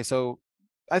 okay. So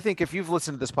I think if you've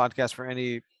listened to this podcast for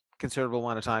any considerable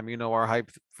amount of time, you know our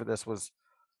hype for this was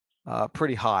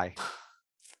pretty high.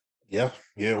 Yeah,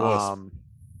 it was.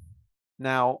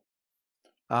 Now,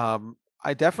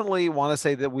 I definitely want to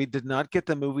say that we did not get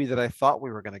the movie that I thought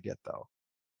we were going to get, though.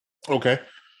 Okay.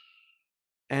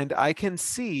 And I can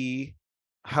see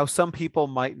how some people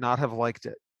might not have liked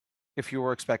it if you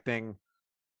were expecting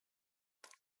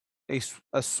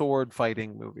a sword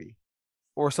fighting movie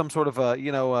or some sort of a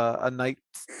knight,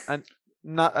 and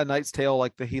not a Knight's Tale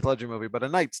like the Heath Ledger movie, but a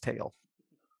Knight's Tale.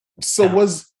 So Yeah.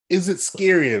 is it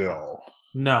scary at all?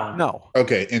 No. No,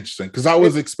 Okay, interesting. Because I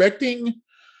was expecting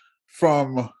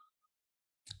from,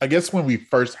 I guess when we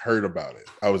first heard about it,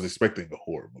 I was expecting a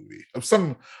horror movie of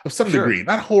some Sure. degree,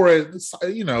 not horror,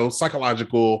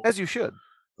 psychological, as you should.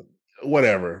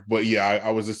 whatever. But yeah, I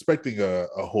was expecting a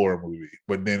horror movie.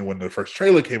 But then when the first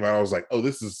trailer came out, I was like, oh,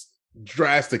 this is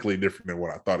drastically different than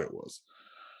what I thought it was.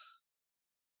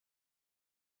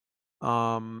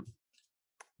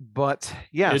 But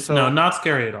yeah, It's so no, not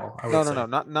scary at all. I would say. no,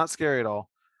 not scary at all.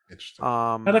 Interesting.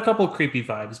 Had a couple creepy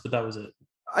vibes, but that was it.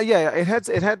 Yeah, it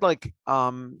had like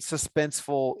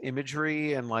suspenseful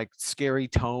imagery and like scary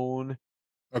tone,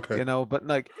 Okay. but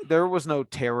like there was no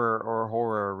terror or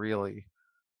horror really.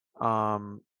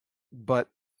 But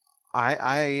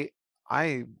I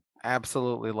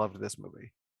absolutely loved this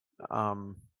movie.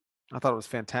 I thought it was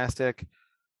fantastic.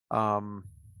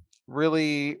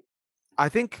 Really, I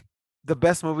think the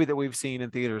best movie that we've seen in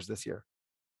theaters this year.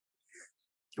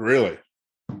 Really?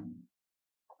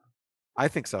 I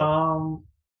think so.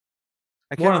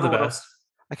 I One of the remember what best.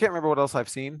 I can't remember what else I've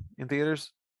seen in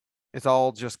theaters. It's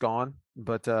all just gone.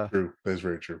 But True. That's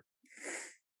very true.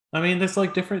 I mean, there's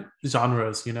like different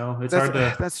genres, It's hard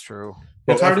to. that's true.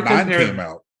 It's hard to F9 compare. came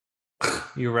out.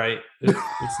 You're right.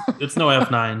 It's no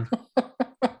F9.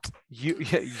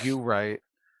 You right.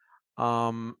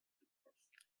 Dylan,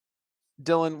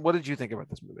 what did you think about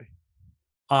this movie?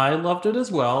 I loved it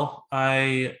as well.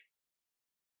 I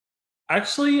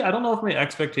don't know if my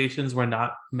expectations were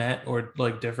not met or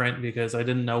like different because I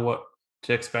didn't know what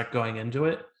to expect going into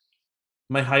it.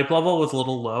 My hype level was a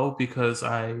little low because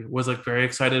I was like very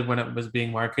excited when it was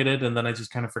being marketed, and then I just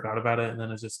kind of forgot about it, and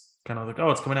then it's just kind of like, oh,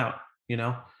 it's coming out,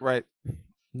 Right.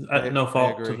 No I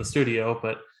fault to agree. the studio,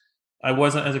 but I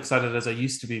wasn't as excited as I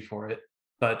used to be for it.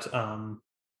 But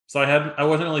so I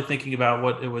wasn't really thinking about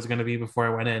what it was going to be before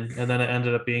I went in, and then it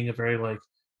ended up being a very like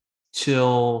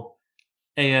chill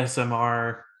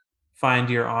ASMR find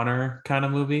your honor kind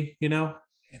of movie,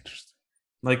 Interesting.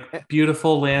 like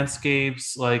beautiful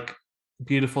landscapes, like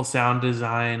beautiful sound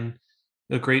design,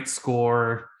 a great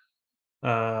score.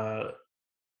 I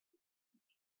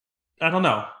don't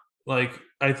know. Like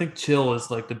I think chill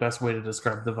is like the best way to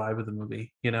describe the vibe of the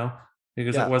movie,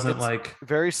 because Yeah, it wasn't it's like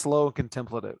very slow and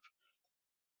contemplative.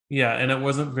 yeah, and it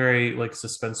wasn't very like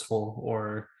suspenseful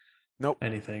or Nope.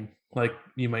 anything like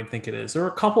you might think it is. There were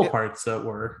a couple It- parts that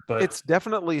were, but It's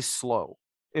definitely slow.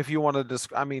 If you want to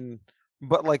I mean,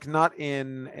 but like not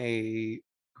in a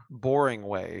boring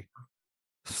way.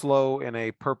 Slow in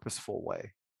a purposeful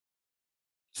way.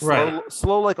 Right.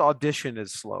 Slow like Audition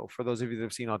is slow for those of you that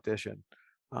have seen Audition.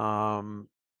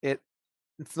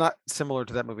 It's not similar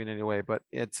to that movie in any way, but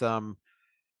it's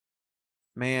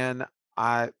man,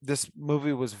 this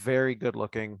movie was very good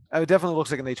looking. It definitely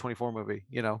looks like an A24 movie,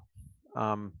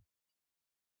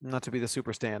 not to be the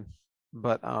super stan,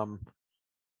 but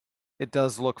it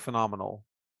does look phenomenal,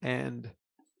 and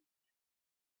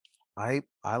I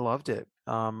loved it.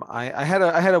 I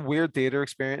had a weird theater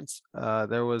experience.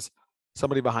 There was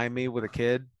somebody behind me with a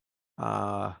kid,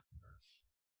 about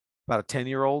a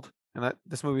 10-year-old, and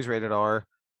this movie's rated R,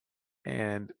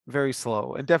 and very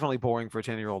slow and definitely boring for a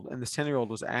 10-year-old. And this 10-year-old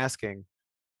was asking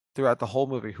throughout the whole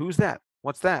movie, "Who's that?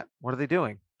 What's that? What are they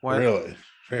doing? What?" Really?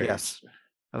 Very Yes. interesting.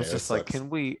 I was Yeah, just that like, sucks. "Can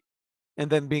we?" And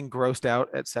then being grossed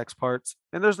out at sex parts,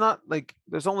 and there's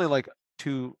only like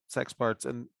 2 sex parts,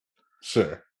 and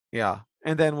Sure. yeah.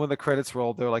 And then when the credits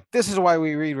rolled, they're like, "This is why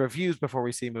we read reviews before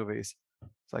we see movies."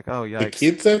 It's like, oh The yikes.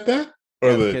 kid said that?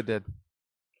 Or Yeah, the kid did.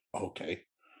 Okay.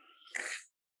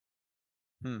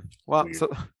 Well, Weird. so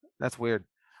that's weird.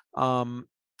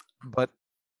 But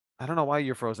I don't know why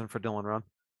you're frozen for Dylan Run.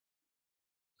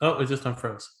 oh, it just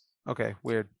unfroze. Okay,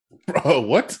 weird. Bro,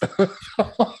 what?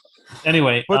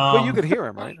 Anyway, But you could hear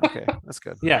him, right? Okay, that's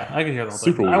good. yeah, I can hear the whole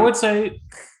Super thing. I weird. would say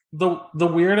the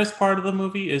weirdest part of the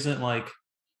movie isn't like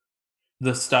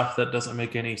the stuff that doesn't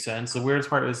make any sense. The weirdest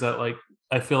part is that like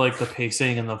I feel like the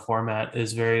pacing and the format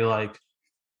is very like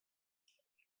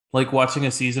watching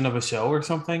a season of a show or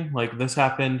something. Like this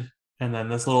happened, and then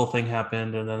this little thing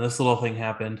happened, and then this little thing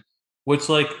happened, which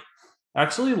like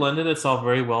actually lended itself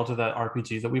very well to that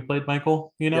RPG that we played,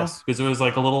 Michael. Yes. Because it was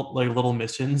like little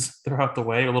missions throughout the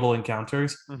way, or little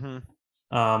encounters Hmm.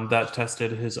 that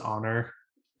tested his honor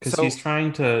because So he's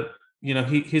trying to,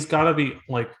 he's got to be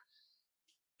like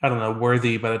I don't know,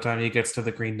 worthy by the time he gets to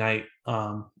the Green Knight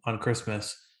on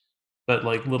Christmas. But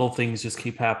like little things just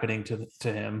keep happening to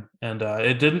him, and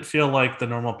it didn't feel like the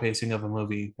normal pacing of a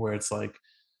movie where it's like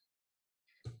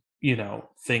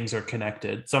things are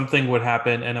connected. Something would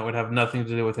happen and it would have nothing to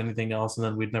do with anything else, and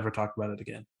then we'd never talk about it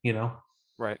again.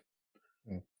 right.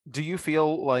 Mm. Do you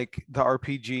feel like the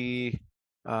RPG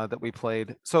that we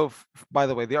played? So, by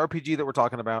the way, the RPG that we're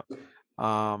talking about,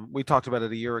 we talked about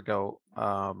it a year ago.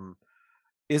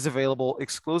 Is available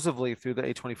exclusively through the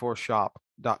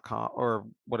A24shop.com or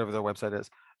whatever their website is.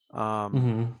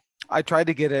 Mm-hmm. I tried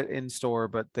to get it in store,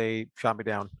 but they shot me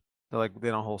down. They're like, they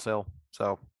don't wholesale.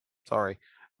 So sorry.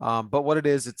 But what it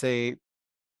is, it's a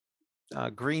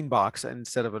green box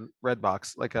instead of a red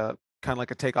box, like a kind of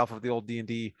like a takeoff of the old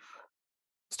D&D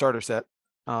starter set.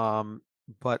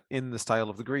 But in the style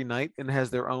of the Green Knight, and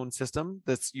has their own system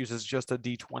that uses just a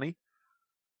D20.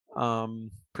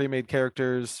 Pre-made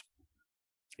characters,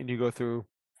 and you go through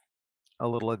a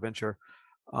little adventure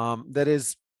that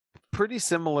is pretty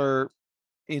similar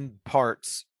in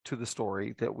parts to the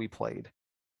story that we played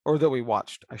or that we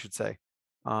watched, I should say.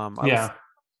 Yeah.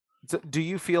 Do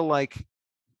you feel like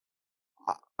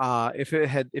if you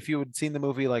had seen the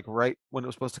movie like right when it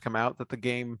was supposed to come out, that the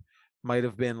game might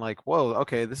have been like, whoa,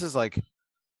 okay, this is like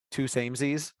two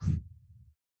samesies?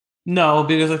 No,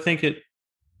 because I think it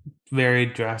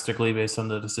varied drastically based on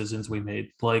the decisions we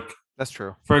made. Like, That's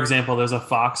true. for example, there's a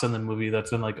fox in the movie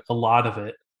that's in like a lot of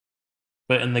it.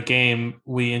 But in the game,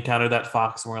 we encountered that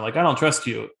fox and we're like, I don't trust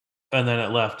you. And then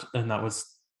it left, and that was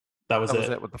That was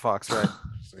it with the fox, right?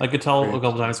 I could tell a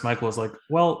couple times Michael was like,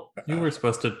 well, you were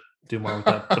supposed to do more with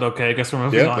that. But okay, I guess we're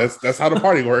moving Yeah, on. that's how the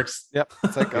party works. Yep.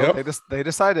 It's like, oh, Yep. they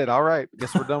decided, all right,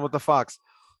 guess we're done with the fox.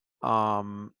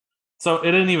 So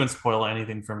it didn't even spoil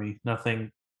anything for me.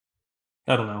 Nothing.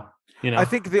 I don't know. I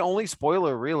think the only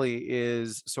spoiler really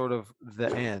is sort of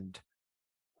the end.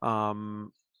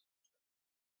 Well,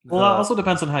 it also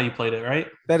depends on how you played it, right?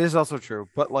 That is also true,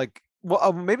 but like,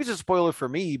 well, maybe it's a spoiler for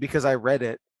me because I read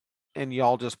it and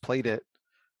y'all just played it.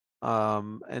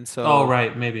 And so, Oh,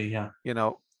 right, maybe, yeah.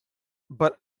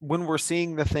 But when we're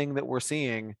seeing the thing that we're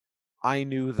seeing, I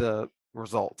knew the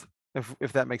result,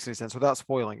 if that makes any sense, without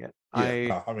spoiling it.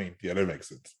 Yeah, I mean, yeah, that makes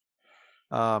sense.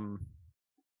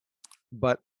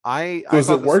 But I Was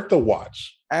thought it worth the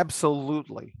watch?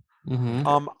 Absolutely.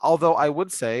 Mm-hmm. Although I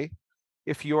would say,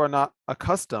 if you are not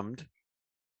accustomed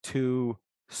to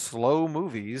slow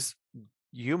movies,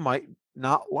 you might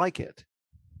not like it.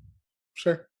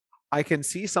 Sure. I can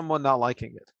see someone not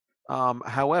liking it.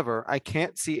 However, I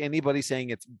can't see anybody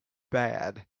saying it's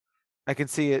bad. I can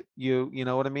see it. You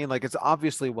know what I mean? Like, it's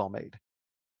obviously well made.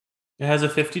 It has a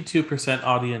 52%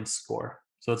 audience score,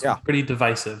 so it's pretty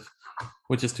divisive,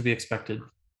 which is to be expected.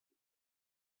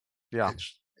 Yeah.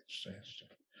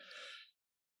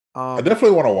 I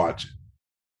definitely want to watch it.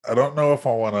 I don't know if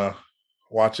I want to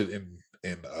watch it in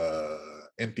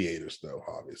theaters though,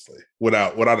 obviously,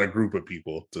 without a group of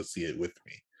people to see it with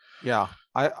me. Yeah,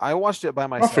 I watched it by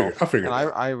myself. I figured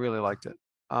and I really liked it.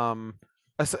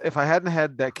 If I hadn't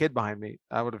had that kid behind me,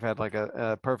 I would have had like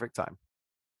a perfect time.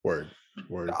 Word.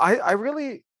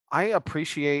 I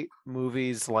appreciate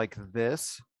movies like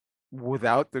this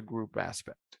without the group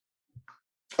aspect.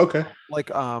 Okay. Like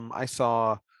I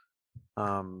saw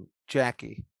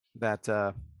Jackie, that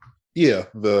the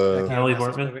Natalie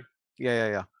Portman.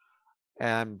 Yeah.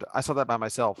 And I saw that by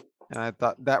myself, and I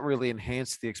thought that really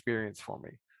enhanced the experience for me.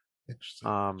 Interesting.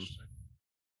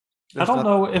 I don't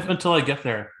know if until I get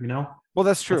there, Well,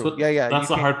 that's true. Yeah. That's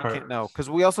the hard part. No, because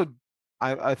we also,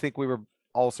 I think we were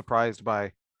all surprised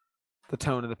by the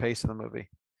tone and the pace of the movie.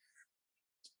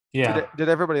 Yeah. Did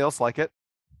everybody else like it?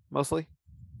 Mostly.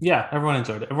 Yeah, everyone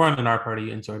enjoyed it. Everyone in our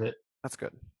party enjoyed it. That's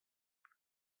good.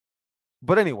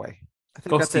 But anyway, I think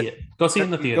go that's see it. Go see it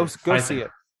in the theater. Go see it.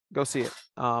 Go see it.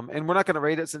 And we're not going to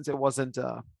rate it since it wasn't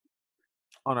on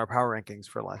our power rankings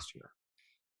for last year.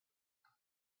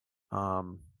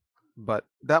 But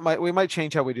we might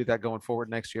change how we do that going forward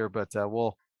next year. But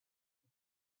we'll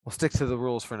stick to the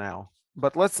rules for now.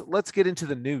 But let's get into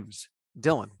the news.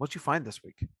 Dylan, what'd you find this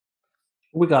week?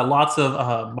 We got lots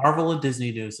of Marvel and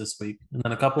Disney news this week, and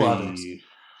then a couple others.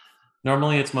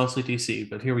 Normally it's mostly DC,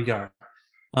 but here we are.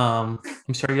 I'm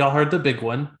sure y'all heard the big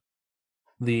one,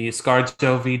 the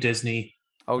ScarJo v Disney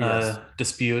Oh yes.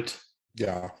 dispute.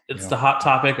 Yeah. It's Yeah. the hot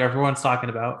topic everyone's talking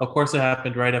about. Of course, it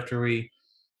happened right after we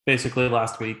basically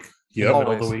last week in the Yep.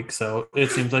 middle of the Always. week. So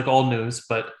it seems like old news,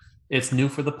 but it's new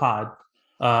for the pod.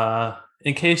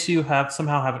 In case you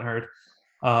haven't heard,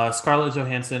 Scarlett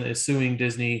Johansson is suing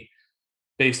Disney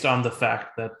based on the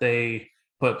fact that they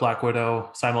put Black Widow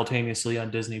simultaneously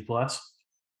on Disney Plus.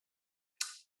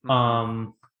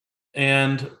 Mhm.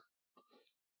 And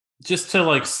just to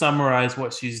like summarize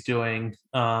what she's doing,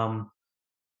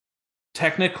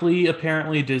 technically,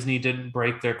 apparently Disney didn't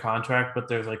break their contract, but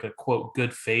there's like a quote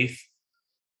good faith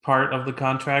part of the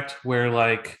contract where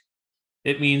like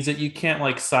it means that you can't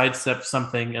like sidestep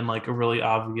something in like a really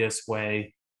obvious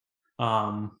way.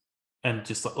 And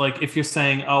just like if you're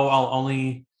saying, oh, I'll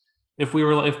only if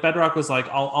Bedrock was like,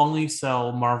 I'll only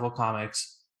sell Marvel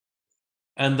comics,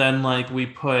 and then like we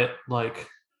put like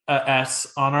a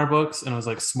S on our books and it was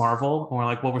like Smarvel, and we're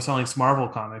like, well, we're selling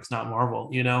Smarvel comics, not Marvel,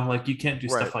 you know, like you can't do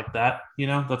Right. stuff like that, you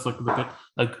know, that's like the good,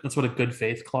 like that's what a good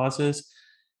faith clause is.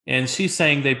 And she's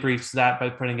saying they breached that by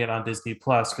putting it on Disney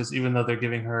Plus, because even though they're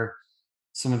giving her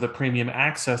some of the premium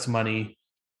access money,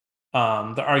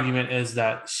 the argument is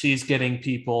that she's getting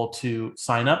people to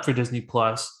sign up for Disney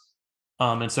Plus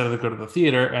instead of to go to the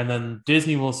theater, and then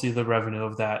Disney will see the revenue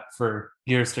of that for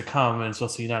years to come, and she'll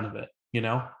see none of it. You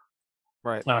know,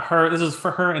 Right. this is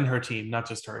for her and her team, not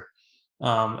just her.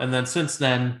 And then since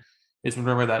then, it's been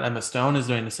rumored that Emma Stone is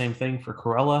doing the same thing for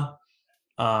Cruella.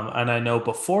 And I know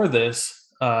before this,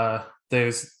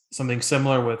 there's something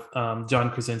similar with John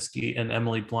Krasinski and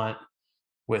Emily Blunt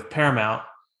with Paramount,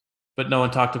 but no one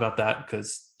talked about that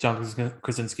because John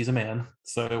Krasinski's a man,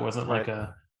 so it wasn't like Right.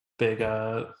 a big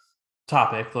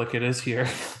topic like it is here.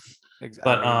 I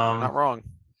But mean, you're not wrong.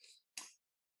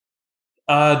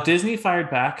 Disney fired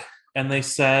back and they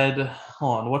said,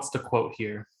 hold on, what's the quote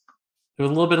here? It was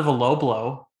a little bit of a low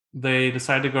blow. They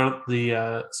decided to go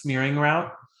the smearing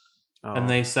route, and Oh.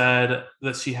 they said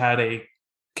that she had a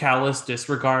callous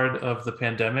disregard of the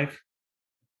pandemic.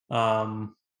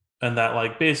 Um, and that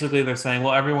like basically they're saying,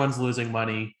 well, everyone's losing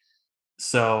money,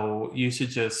 so you should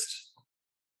just,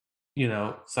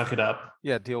 suck it up.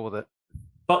 Yeah, deal with it.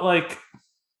 But like,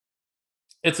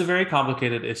 it's a very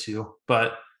complicated issue.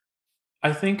 But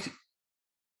I think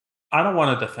I don't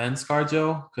want to defend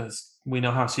ScarJo because we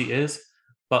know how she is.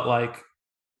 But like,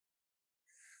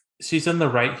 she's in the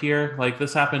right here. Like,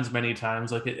 this happens many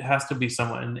times. Like, it has to be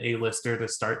someone A-lister to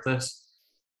start this,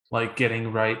 like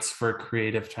getting rights for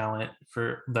creative talent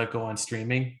for that go on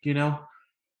streaming.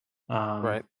 Um,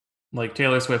 Right. like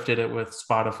Taylor Swift did it with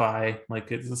Spotify.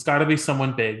 Like, it's got to be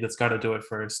someone big that's got to do it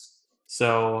first.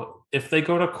 So if they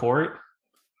go to court,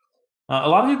 a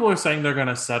lot of people are saying they're going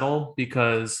to settle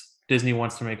because Disney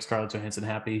wants to make Scarlett Johansson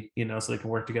happy, so they can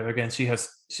work together again. She's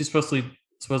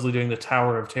supposedly doing the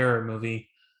Tower of Terror movie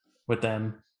with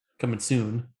them coming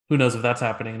soon. Who knows if that's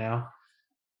happening now?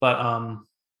 But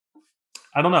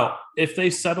I don't know. If they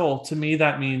settle, to me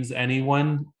that means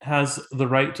anyone has the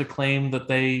right to claim that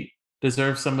they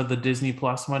deserve some of the Disney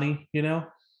Plus money.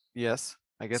 Yes,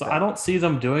 I get So that. I don't see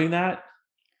them doing that.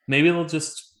 Maybe they'll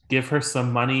just give her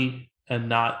some money and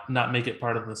not make it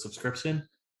part of the subscription.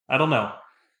 I don't know.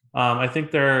 I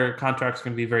think their contract's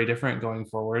going to be very different going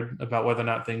forward about whether or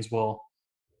not things will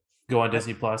go on I-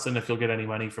 Disney Plus and if you'll get any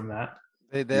money from that.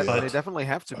 Yeah. They definitely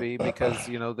have to be because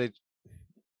they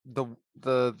the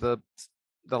the the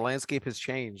the landscape has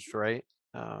changed, right?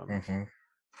 Mhm.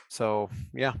 So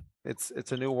yeah,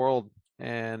 it's a new world,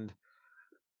 and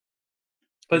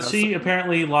But so, she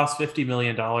apparently lost $50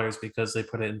 million because they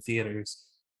put it in theaters.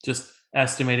 Just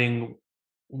estimating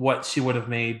what she would have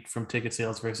made from ticket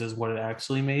sales versus what it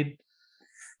actually made.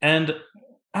 And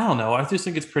I don't know. I just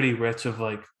think it's pretty rich of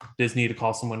like Disney to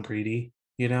call someone greedy.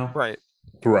 right.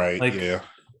 Right. Like, Yeah.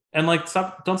 and like,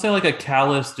 stop, don't say like a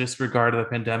callous disregard of the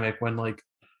pandemic when like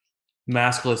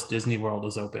maskless Disney World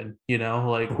is open.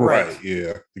 Like, Right.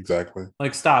 Yeah. Exactly.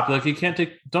 like stop. Like, you can't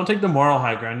don't take the moral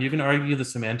high ground. You can argue the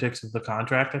semantics of the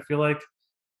contract, I feel like,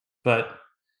 but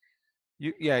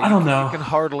I don't You know. can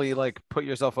hardly like put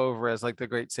yourself over as like the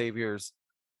great saviors,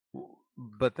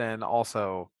 but then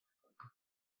also,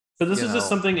 But this you is just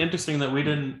know, something interesting that we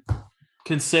didn't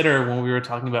consider when we were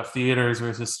talking about theaters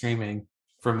versus streaming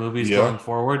for movies Yeah. going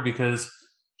forward, because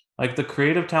like the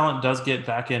creative talent does get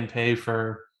back end pay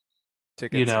for you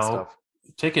tickets and know stuff.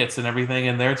 tickets and everything,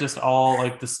 and they're just all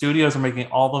like the studios are making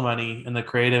all the money and the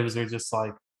creatives are just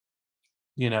like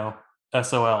you know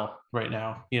SOL right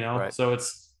now. Right. So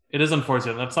it is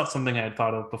unfortunate. That's not something I had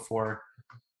thought of before,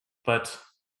 but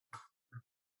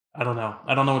I don't know.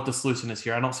 I don't know what the solution is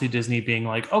here. I don't see Disney being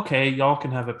like, okay, y'all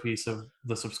can have a piece of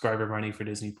the subscriber money for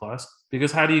Disney Plus.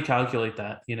 Because how do you calculate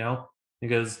that?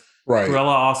 Because Right. Cruella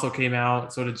also came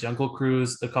out, so did Jungle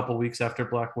Cruise a couple weeks after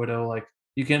Black Widow. Like,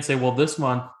 you can't say, well, this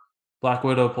month Black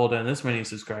Widow pulled in this many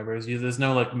subscribers. There's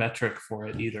no like metric for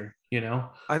it either.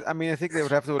 I mean, I think they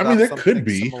would have to I mean, adopt that could something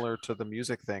be. similar to the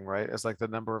music thing, right? As like the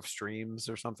number of streams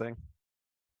or something.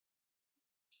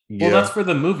 Yeah, Well, that's for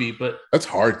the movie, but that's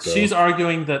hard though. she's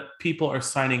arguing that people are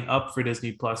signing up for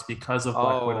Disney Plus because of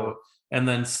Black Widow Oh, and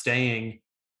then staying.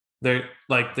 They're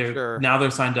Sure. now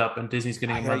they're signed up and Disney's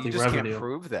getting a Yeah, monthly you just can't revenue.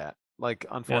 prove that. Like,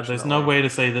 Yeah, unfortunately, there's no way to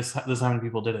say this how many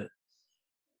people did it.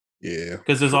 Yeah,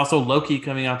 Because there's also Loki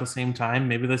coming out at the same time.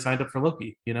 Maybe they signed up for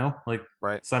Loki, like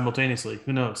Right. simultaneously.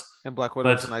 Who knows? And Black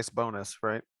Widow's a But nice bonus,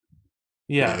 right?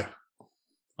 yeah.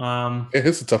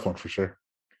 It's a tough one for sure.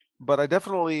 But I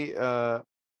definitely, yeah,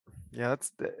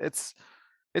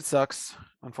 it sucks,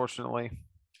 unfortunately.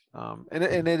 And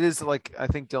it is like, I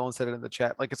think Dylan said it in the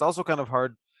chat. Like, it's also kind of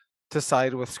hard to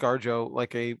side with ScarJo,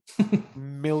 like a $1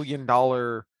 million,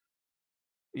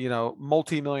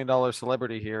 multi-million-dollar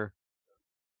celebrity here.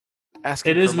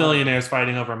 Asking It is for money. millionaires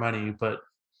fighting over money, but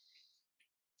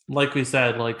like we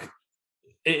said, like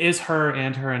it is her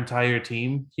and her entire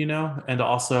team, and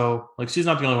also like she's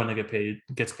not the only one that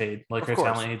gets paid. Like Of her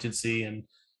course. talent agency and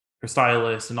her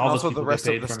stylist and And all those also people the rest get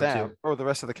of paid the from staff it too. or the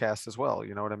rest of the cast as well.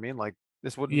 You know what I mean? Like,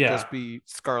 this wouldn't Yeah. just be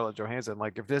Scarlett Johansson.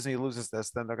 Like, if Disney loses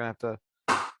this, then they're gonna have to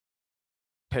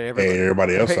pay everybody. Hey,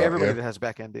 everybody else Pay out, everybody yeah. that has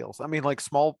back end deals. I mean, like,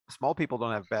 small people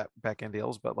don't have back end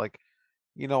deals, but like,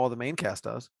 all the main cast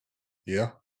does.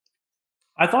 Yeah.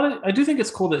 I do think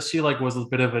it's cool that she like was a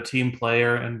bit of a team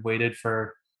player and waited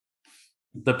for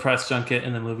the press junket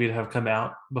and the movie to have come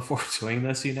out before doing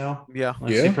this, Yeah.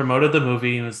 Like Yeah. she promoted the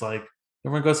movie and was like,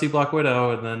 we're gonna go see Black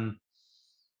Widow, and then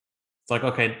it's like,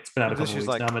 okay, it's been out a And then couple she's weeks,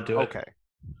 like, now I'm gonna do it. okay.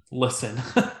 Listen.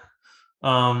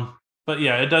 But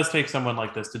yeah, it does take someone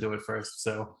like this to do it first.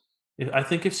 So I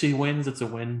think if she wins, it's a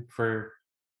win for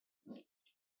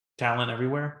talent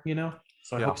everywhere,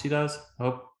 So I Yeah. hope she does.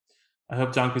 I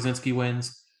hope John Krasinski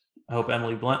wins. I hope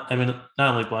Emily Blunt. I mean, not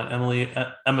Emily Blunt.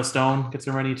 Emma Stone gets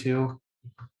her money too,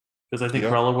 because I think Yeah.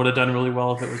 Cruella would have done really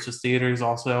well if it was just theaters.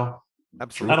 Also, True.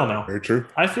 Absolutely. I don't know. Very true.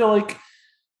 I feel like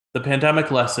the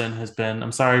pandemic lesson has been.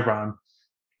 I'm sorry, Ron,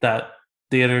 that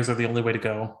theaters are the only way to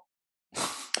go.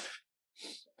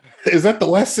 Is that the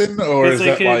lesson, or is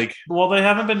that like? Well, they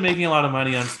haven't been making a lot of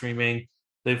money on streaming.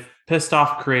 They've pissed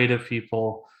off creative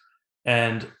people,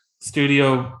 and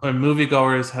studio or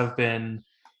moviegoers have been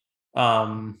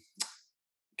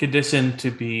conditioned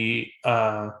to be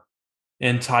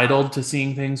entitled to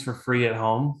seeing things for free at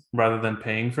home rather than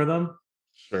paying for them.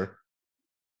 Sure.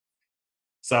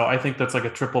 So I think that's like a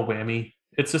triple whammy.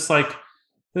 It's just like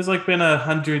there's like been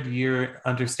 100-year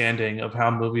understanding of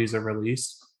how movies are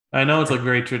released. I know it's like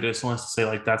very traditionalist to say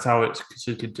like that's how it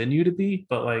should continue to be,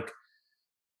 but like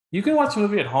you can watch a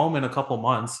movie at home in a couple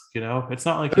months. It's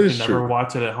not like That you is can never true.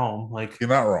 watch it at home. Like You're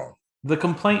not wrong. the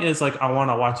complaint is like I want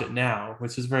to watch it now,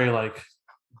 which is very like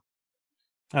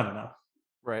I don't know.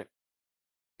 Right.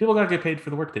 People gotta get paid for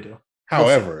the work they do.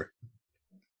 However,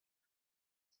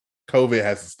 COVID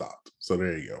hasn't stopped, so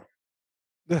there you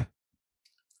go.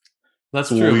 That's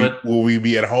So true, but will we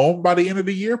be at home by the end of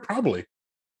the year? Probably.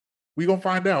 We gonna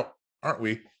find out, aren't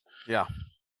we? Yeah.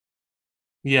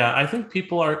 yeah, I think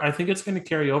I think it's going to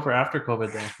carry over after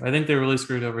COVID though. I think they really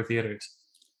screwed over theaters.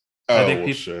 Oh, I think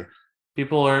well, sure.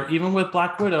 People are, even with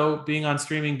Black Widow being on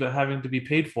streaming but having to be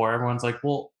paid for, everyone's like,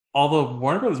 well, all the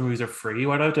Warner Brothers movies are free.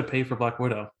 Why do I have to pay for Black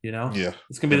Widow? Yeah.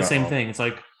 It's gonna be You're the not same wrong. thing. It's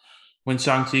like when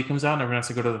Shang-Chi comes out and everyone has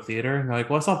to go to the theater, and they're like,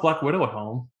 well, it's not Black Widow at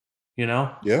home.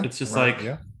 Yeah. It's just right, like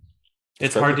yeah.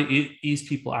 it's hard to ease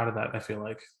people out of that, I feel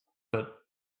like. But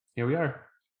here we are.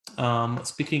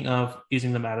 Speaking of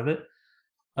easing them out of it,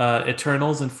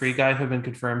 Eternals and Free Guy have been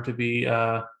confirmed to be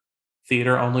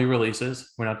theater only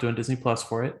releases. We're not doing Disney Plus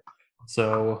for it.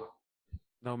 So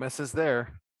No messes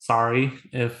there. sorry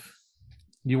if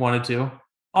you wanted to.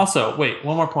 Also, wait,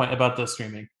 one more point about the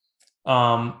streaming.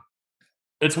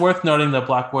 It's worth noting that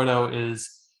Black Widow is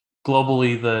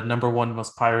globally the #1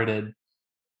 most pirated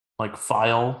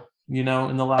file, in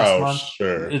the last month.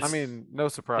 Sure. I mean, no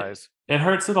surprise. It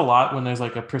hurts it a lot when there's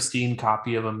like a pristine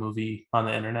copy of a movie on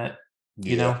the internet.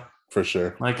 For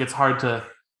sure. Like it's hard to,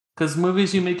 because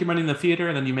movies you make your money in the theater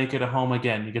and then you make it at home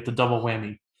again. You get the double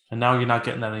whammy, and now you're not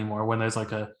getting that anymore when there's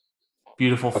like a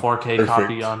beautiful 4K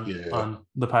copy on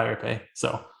the Pirate Bay.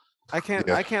 So I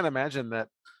can't imagine that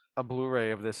a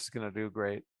Blu-ray of this is gonna do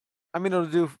great. I mean, it'll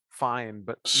do fine,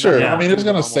 but sure. Yeah. I mean, it's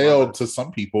gonna normal sell numbers. to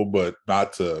some people, but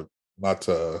not to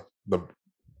the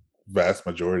vast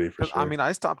majority for 'Cause, sure. I mean,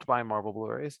 I stopped buying Marvel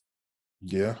Blu-rays.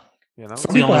 yeah. You know, It's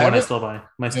Some the people only one have I it, still buy.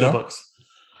 My you know? Steelbooks.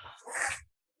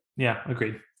 Yeah,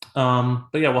 agreed. But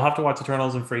yeah, we'll have to watch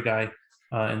Eternals and Free Guy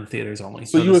in the theaters only.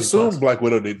 So no you Disney assume Plus. Black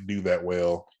Widow didn't do that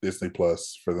well, Disney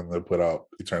Plus, for them to put out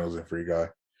Eternals and Free Guy.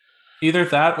 Either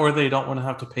that or they don't want to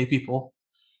have to pay people.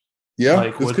 Yeah,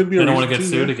 Like this could be they a don't want to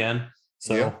reason get too, sued yeah. again.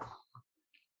 So Yeah.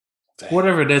 Dang.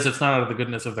 whatever it is, it's not out of the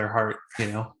goodness of their heart, you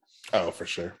know. Oh, for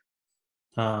sure.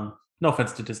 No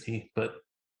offense to Disney, but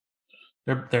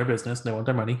they're their business. They want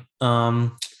their money.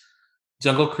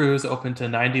 Jungle Cruise opened to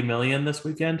 90 million this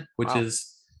weekend, which Wow.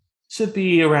 should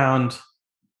be around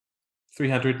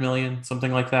 300 million,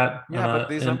 something like that. yeah, but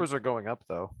these and, numbers are going up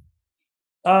though,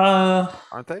 uh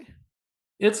aren't they?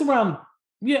 it's around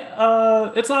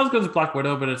it's not as good as Black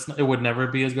Widow, but it would never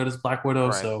be as good as Black Widow.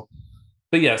 Right. So,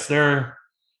 but yes, they're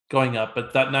going up.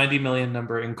 But that 90 million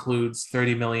number includes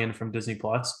 30 million from Disney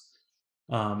Plus.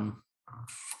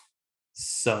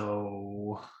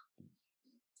 So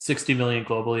 60 million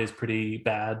globally is pretty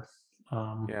bad.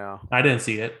 Yeah. I didn't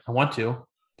see it. I want to,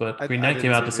 but I- Green I Knight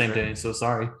came didn't out see the it same either. day, so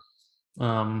sorry.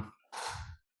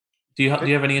 Do you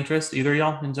have any interest, either of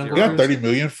y'all, in Jungle You got Cruise? 30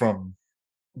 million from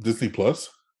Disney Plus.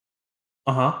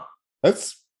 Uh-huh.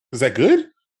 Is that good?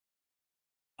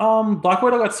 Black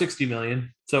Widow got 60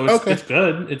 million, so Okay. it's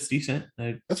good. It's decent.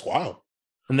 That's wild.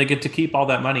 And they get to keep all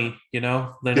that money, you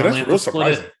know. They Yeah, normally that's have real to split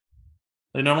surprising. it.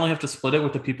 They normally have to split it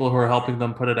with the people who are helping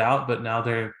them put it out, but now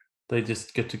they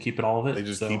just get to keep it all of it. They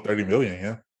just so. keep 30 million.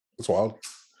 Yeah, that's wild.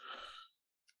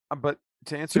 But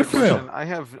to answer your Good for them.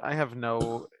 question, I have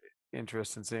no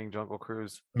interest in seeing Jungle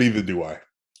Cruise. Neither do I.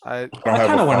 I don't I have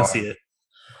kind a of want to following. see it.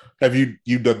 Have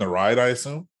you done the ride? I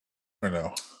assume, or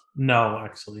no? No,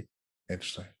 actually.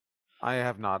 Interesting. I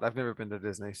have not. I've never been to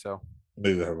Disney, so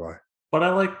Neither have I. But I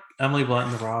like Emily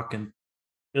Blunt and The Rock, and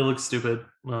it looks stupid.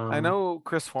 I know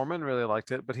Chris Foreman really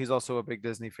liked it, but he's also a big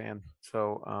Disney fan.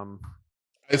 So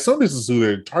I assume this is who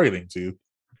they're targeting to.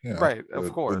 Yeah, Right, of the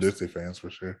course. Disney fans for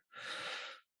sure.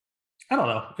 I don't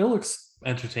know. It looks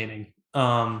entertaining.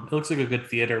 It looks like a good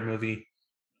theater movie.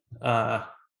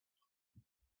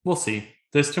 We'll see.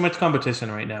 There's too much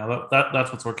competition right now.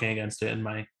 That's what's working against it in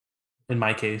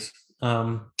my case.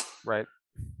 right.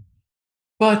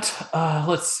 But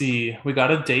let's see. We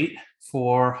got a date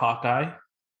for Hawkeye.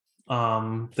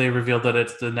 They revealed that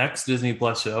it's the next Disney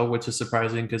Plus show, which is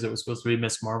surprising because it was supposed to be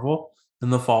Miss Marvel in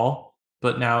the fall,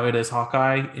 but now it is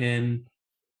Hawkeye in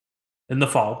the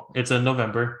fall. It's in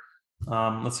November.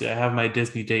 Let's see. I have my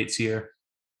Disney dates here.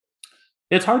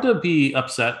 It's hard to be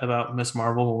upset about Miss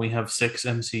Marvel when we have 6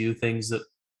 MCU things that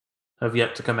have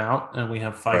yet to come out, and we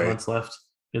have 5 Right. months left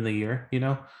in the year. You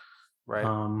know. Right.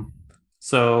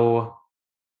 So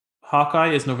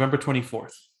Hawkeye is November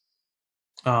 24th.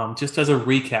 Just as a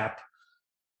recap,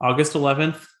 August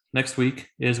 11th, next week,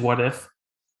 is What If.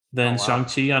 Then Oh, wow.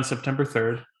 Shang-Chi on September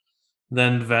 3rd.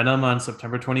 Then Venom on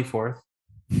September 24th.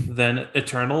 Then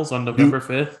Eternals on November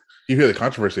 5th. You hear the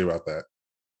controversy about that?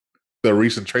 The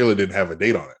recent trailer didn't have a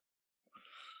date on it.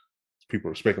 People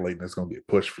are speculating it's going to get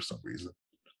pushed for some reason.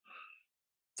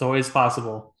 It's always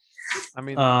possible. I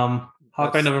mean, Hawkeye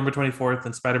that's- November 24th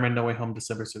and Spider-Man No Way Home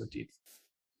December 17th.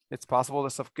 it's possible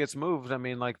that stuff gets moved. I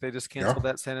mean, like they just canceled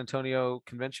that San Antonio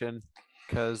convention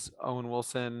because Owen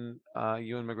Wilson,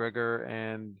 Ewan McGregor,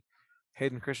 and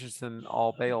Hayden Christensen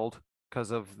all bailed because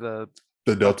of the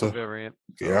The Delta. variant.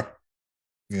 So,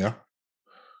 Yeah.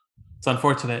 It's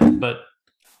unfortunate, but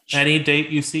any date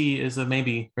you see is a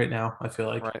maybe right now, I feel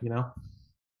like, Right. you know.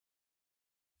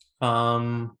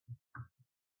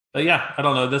 But yeah, I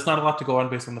don't know. There's not a lot to go on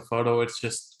based on the photo. It's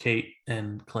just Kate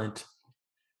and Clint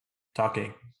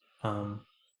talking. It But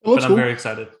looks I'm cool. very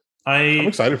excited. I'm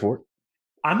excited for it.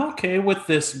 I'm okay with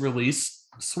this release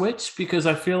switch because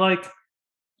I feel like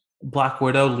Black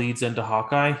Widow leads into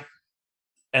Hawkeye.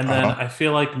 And then Uh-huh. I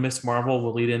feel like Miss Marvel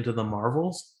will lead into the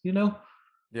Marvels, you know?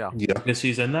 yeah. Yeah. Because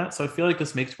she's in that. So I feel like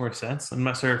this makes more sense. I'm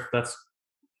not sure if that's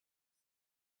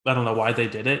I don't know why they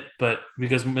did it, but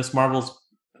because Miss Marvel's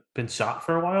been shot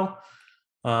for a while.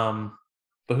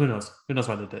 But who knows? Who knows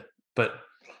why they did? But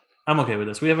I'm okay with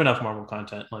this. We have enough Marvel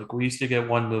content. Like we used to get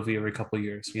one movie every couple of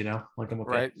years, you know? Like I'm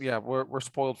okay. Right. Yeah. We're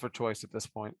spoiled for choice at this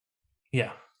point.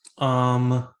 Yeah.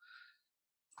 Black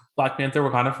Panther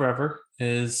Wakanda Forever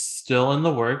is still in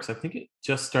the works. I think it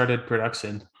just started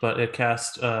production, but it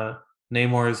cast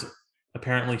Namor's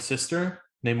apparently sister,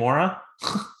 Namora.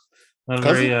 A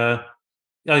very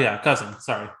cousin.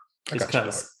 Sorry. I It's got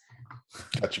you, cuz. dog.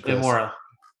 Got you, cuz. Namora.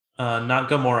 Not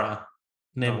Gamora.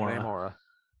 No, Namora.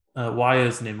 Namora. Why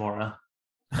is Namora?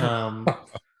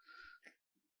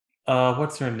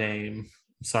 What's her name?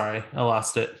 Sorry, I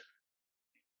lost it.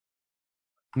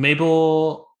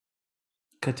 Mabel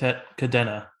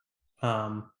Cadena.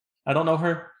 I don't know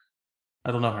her.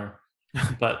 I don't know her,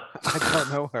 but I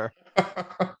don't know her.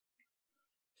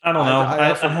 I don't know. I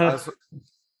also, I I have. also,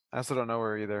 I also don't know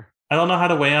her either. I don't know how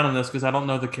to weigh in on this because I don't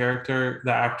know the character,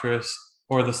 the actress,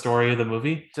 or the story of the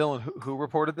movie. Dylan, who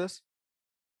reported this?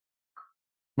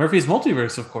 Murphy's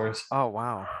Multiverse, of course. Oh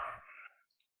wow.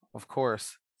 Of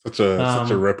course. Such a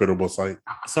Um, reputable site.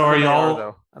 So I are mean, they are y'all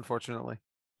though, unfortunately.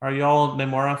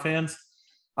 Namora fans?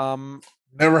 Um,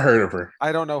 Never heard of her.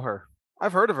 I don't know her.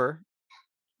 I've heard of her,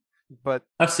 but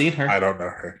I've seen her. I don't know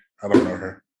her. I don't know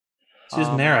her. She's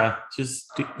Mara. She's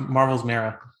Marvel's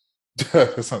Mara.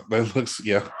 That looks,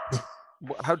 yeah.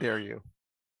 how dare you?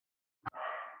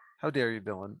 How dare you,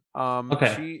 Dylan?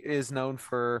 Okay. She is known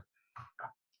for.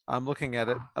 I'm looking at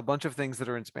it. A bunch of things that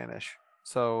are in Spanish.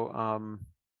 So,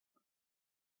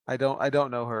 I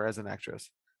don't know her as an actress.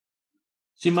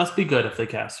 She must be good if they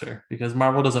cast her because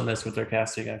Marvel doesn't miss with their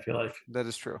casting. I feel like That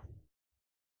is true.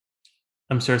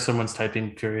 I'm sure someone's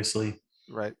typing furiously.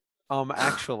 Right.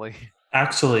 Actually,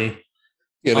 Actually,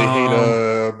 Yeah, they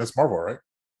hate Miss Marvel, right?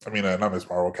 I mean, not Miss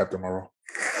Marvel, Captain Marvel.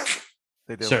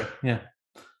 they do. sure, yeah.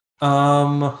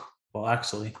 Well,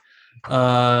 actually,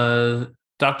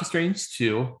 Doctor Strange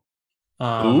 2.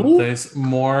 Ooh. There's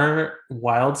more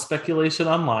wild speculation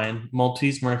online,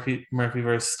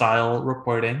 Murphyverse style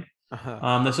reporting.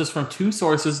 This is from two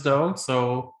sources though,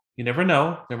 so you never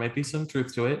know. There might be some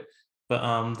truth to it.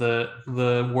 But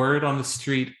the word on the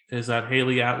street is that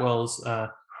Haley Atwell's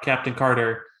Captain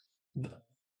Carter.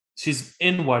 She's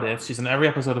in What If. She's in every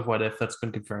episode of What If. That's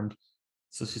been confirmed.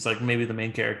 So she's like maybe the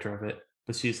main character of it,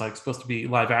 but she's like supposed to be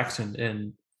live action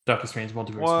in Doctor Strange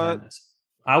Multiverse of What? Madness.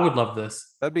 I would love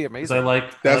this That'd be because I amazing.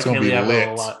 like That's gonna Haley be Atwell lit.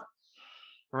 a lot.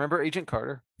 Remember Agent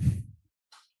Carter?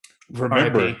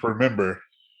 R.I.P. Remember.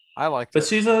 I liked But it.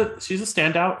 she's a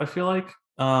standout. I feel like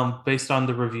based on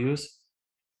the reviews,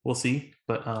 we'll see.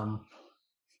 But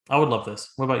I would love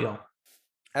this. What about y'all?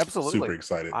 Absolutely. Super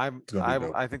excited. I'm It's gonna be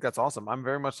dope. I think that's awesome. I'm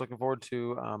very much looking forward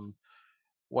to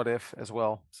What If as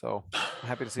well. So I'm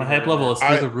happy to see My her hype in level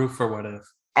there. is through the roof for What If.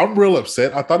 I'm real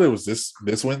upset. I thought it was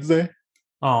this Wednesday,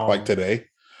 Oh, like today.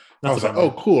 I that's was a like, bummer.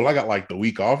 oh, cool. I got like the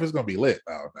week off. It's gonna be lit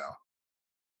now.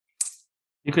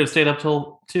 You could have stayed up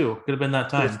till 2. Could have been that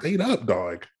Could've time. stayed up,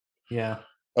 dog. Yeah.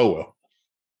 Oh well.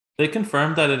 They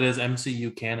confirmed that it is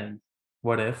MCU canon.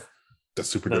 What If? That's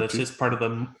super That dope. it's too. just part of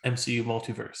the MCU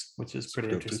multiverse, which is pretty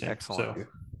Super dope too. interesting. Excellent. So Yeah.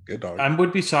 Good dog. I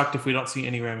would be shocked if we don't see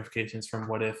any ramifications from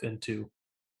What If into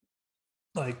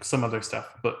like some other stuff.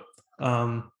 But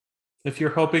if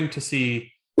you're hoping to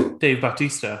see Dave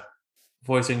Bautista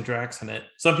voicing Drax in it,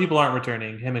 some people aren't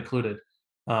returning, him included.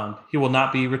 He will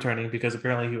not be returning because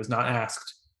apparently he was not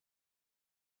asked.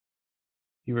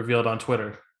 He revealed on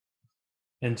Twitter.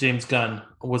 And James Gunn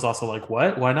was also like,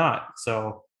 what? Why not?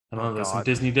 So I don't know, there's some God.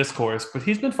 Disney discourse, but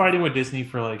he's been fighting with Disney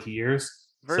for like years.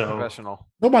 Very so professional.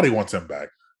 Nobody wants him back.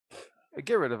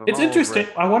 Get rid of him. it's I'm over interesting.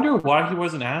 it. I wonder why he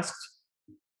wasn't asked.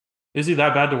 Is he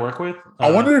that bad to work with?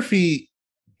 I wonder if you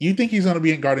think he's gonna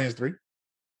be in Guardians 3?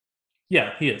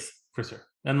 Yeah, he is for sure.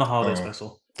 And the holiday Oh.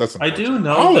 special. That's I do unfortunate.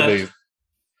 know Holidays. that.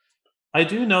 I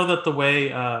do know that the way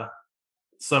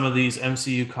some of these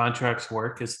MCU contracts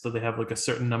work is that they have like a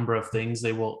certain number of things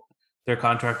they're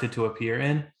contracted to appear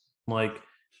in, like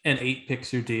an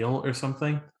 8-picture deal or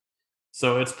something.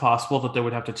 So it's possible that they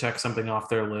would have to check something off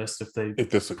their list if they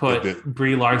put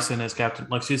Brie Larson as Captain.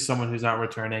 Like she's someone who's not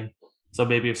returning. So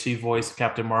maybe if she voiced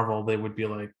Captain Marvel, they would be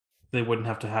like they wouldn't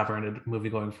have to have her in a movie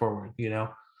going forward. You know.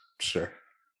 Sure.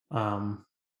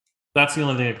 That's the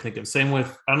only thing I can think of. Same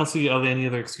with I don't see any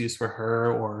other excuse for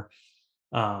her or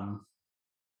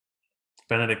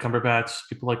Benedict Cumberbatch,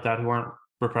 people like that who aren't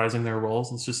reprising their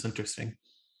roles. It's just interesting.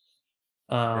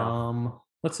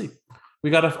 Let's see. We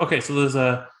got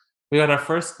our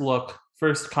first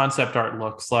concept art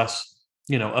look /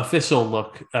 official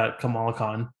look at Kamala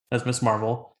Khan as Miss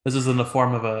Marvel. This is in the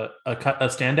form of a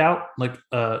standout,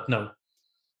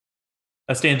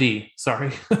 a standee.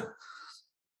 Sorry,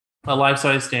 a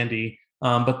life-size standee.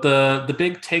 But the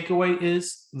big takeaway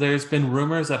is there's been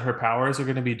rumors that her powers are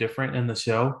going to be different in the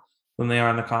show than they are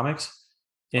in the comics.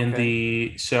 In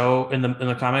the show, in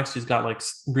the comics, she's got like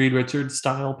Reed Richards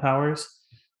style powers,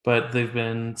 but they've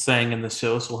been saying in the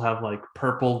show she'll have like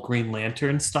purple Green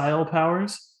Lantern style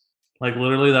powers. Like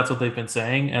literally, that's what they've been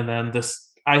saying. And then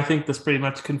I think this pretty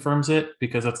much confirms it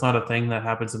because that's not a thing that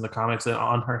happens in the comics. And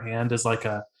on her hand is like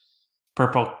a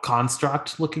purple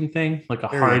construct looking thing, like a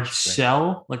hard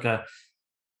shell, like a.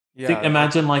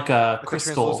 Imagine like a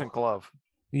crystal translucent glove.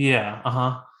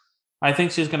 Yeah, I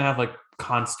think she's gonna have like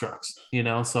constructs,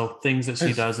 so things that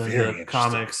she does in the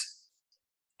comics.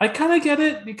 I kind of get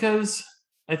it because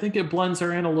I think it blends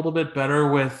her in a little bit better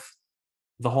with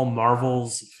the whole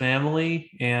Marvel's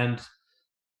family. And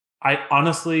I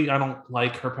honestly, I don't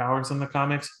like her powers in the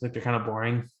comics. Like they're kind of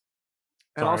boring.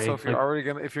 And also, Sorry. if you're Like, already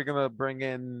gonna if you're gonna bring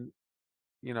in,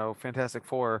 Fantastic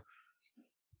Four,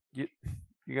 you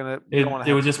you don't want to it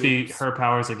have would just be boobs. her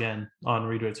powers again on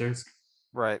Reed Richards.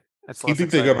 Right. It's You less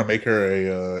think they're gonna exciting. make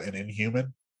her an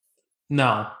Inhuman?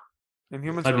 No, And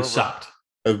humans I'd are be over. shocked.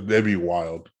 That'd be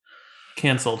wild.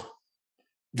 Canceled.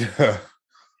 Yeah.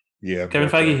 Kevin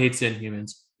Feige hates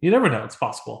Inhumans. You never know; it's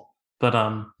possible. But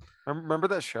Remember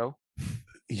that show?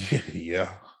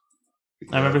 Yeah.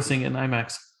 I remember seeing it in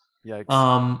IMAX. Yikes.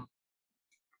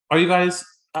 Are you guys?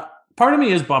 Part of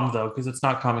me is bummed though because it's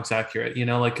not comics accurate. You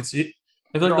know, like I feel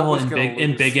like You're the whole always gonna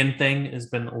lose. Embiggen thing has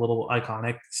been a little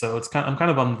iconic. So I'm kind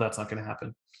of bummed that's not going to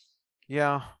happen.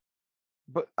 Yeah.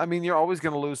 But I mean, you're always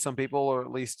gonna lose some people, or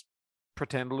at least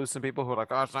pretend to lose some people who are like,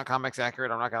 oh, it's not comics accurate.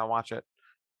 I'm not gonna watch it.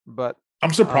 But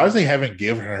I'm surprised they haven't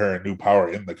given her a new power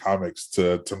in the comics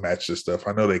to match this stuff.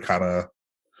 I know they kind of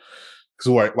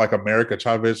because like America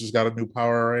Chavez just got a new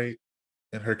power, right?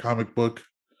 In her comic book.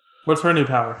 What's her new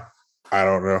power? I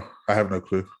don't know. I have no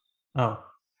clue. Oh,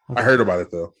 I heard about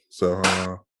it though. So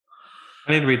I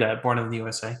need to read that. Born in the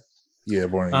USA. yeah,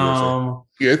 born in the USA.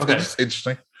 Yeah, it's, okay. it's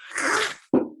interesting.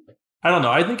 I don't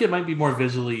know. I think it might be more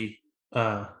visually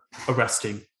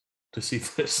arresting to see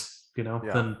this,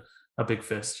 than a big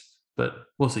fist. But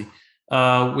we'll see.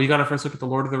 We got to first look at the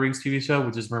Lord of the Rings TV show,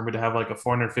 which is rumored to have like a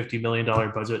 $450 million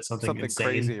budget, something insane.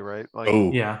 Crazy, right? Like,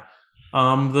 yeah.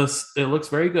 It looks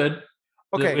very good.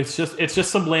 Okay, it's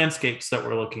just some landscapes that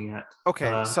we're looking at.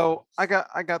 Okay, so I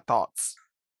got thoughts.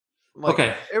 Like,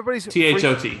 okay, everybody's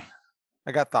THOT.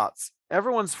 I got thoughts.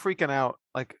 Everyone's freaking out,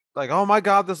 like, oh my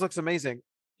god, this looks amazing.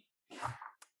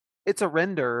 It's a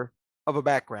render of a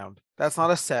background. That's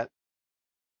not a set.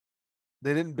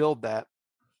 They didn't build that.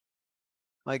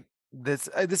 Like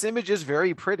this image is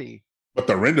very pretty, but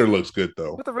the render looks good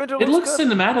though. But the render looks good.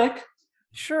 cinematic.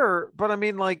 Sure, but I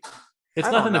mean, like, it's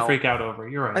nothing to freak out over.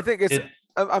 You're right. I think it's.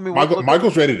 I mean,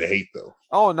 Michael's ready to hate though.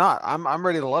 Oh, not. I'm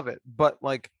ready to love it. But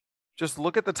like, just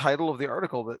look at the title of the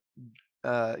article.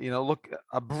 That look,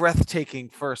 a breathtaking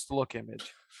first look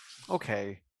image.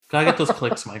 Okay. Gotta get those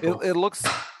clicks, Michael. It looks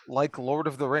like Lord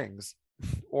of the Rings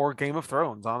or Game of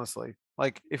Thrones. Honestly,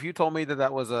 like if you told me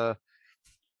that was a,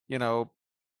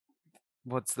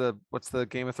 what's the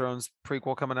Game of Thrones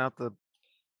prequel coming out? The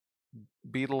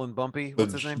Beetle and Bumpy.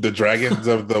 What's his name? The Dragons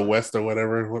of the West or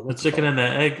whatever. The chicken and the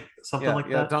egg, something like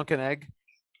that. Yeah, Duncan Egg.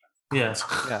 Yes.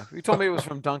 Yeah. If you told me it was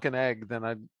from Duncan Egg, then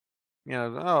I'd,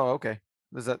 oh, okay.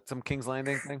 Is that some King's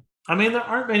Landing thing? I mean, there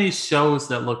aren't many shows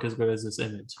that look as good as this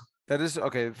image. That is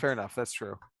okay. Fair enough. That's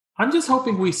true. I'm just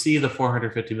hoping we see the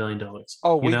 $450 million.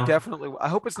 Oh, we definitely. I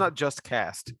hope it's not just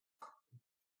cast.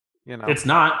 It's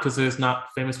not because there's not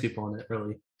famous people in it,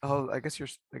 really. Oh, I guess you're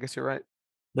right.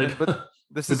 But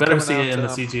this we is better see out, it in the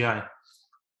CGI.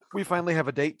 We finally have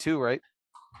a date too, right?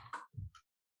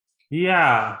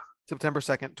 Yeah. September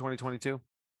 2nd, 2022.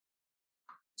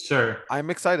 Sure. I'm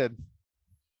excited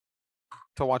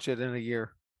to watch it in a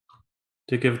year.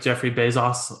 To give Jeffrey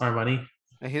Bezos our money.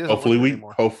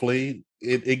 Hopefully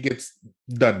it gets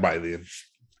done by then.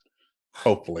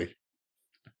 Hopefully.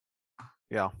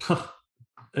 Yeah.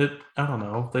 I don't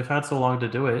know. They've had so long to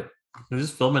do it. They're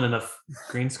just filming in a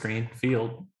green screen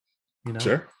field.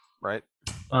 Sure. Right.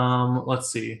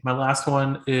 Let's see. My last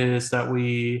one is that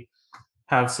we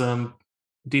have some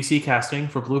DC casting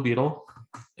for Blue Beetle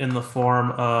in the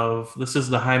form of, this is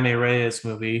the Jaime Reyes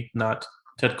movie, not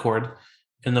Ted Cord,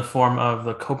 in the form of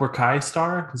the Cobra Kai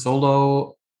star,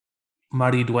 Zolo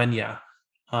Maridueña.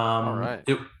 All right.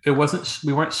 It wasn't,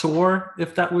 we weren't sure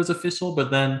if that was official,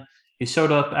 but then he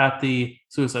showed up at the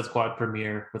Suicide Squad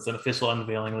premiere with an official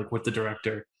unveiling, like with the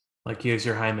director, like, here's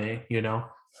your Jaime,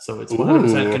 So it's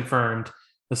 100% confirmed,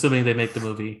 assuming they make the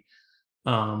movie.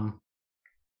 But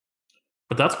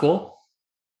that's cool.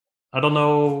 I don't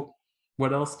know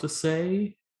what else to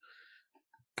say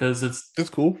because it's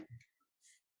cool.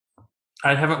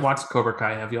 I haven't watched Cobra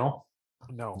Kai. Have y'all?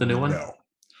 No. The new one? No,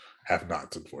 have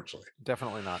not, unfortunately.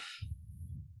 Definitely not.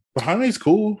 But Jaime's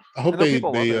cool. I hope they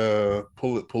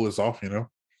pull this off. I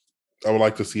would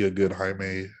like to see a good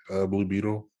Jaime Blue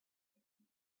Beetle.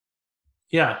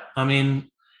 Yeah, I mean,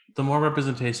 the more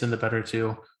representation, the better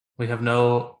too. We have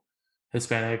no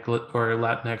Hispanic or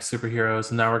Latinx superheroes,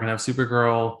 and now we're gonna have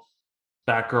Supergirl,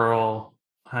 Batgirl,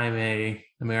 Jaime,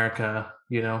 America.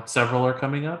 Several are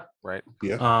coming up. Right.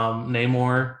 Yeah.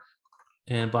 Namor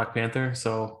and Black Panther.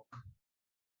 So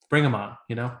bring them on.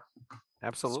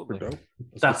 Absolutely.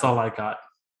 That's all I got.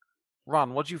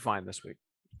 Ron, what'd you find this week?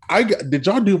 Did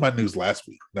y'all do my news last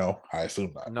week? No, I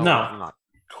assume not. No, No. we have not.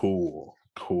 Cool.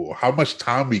 How much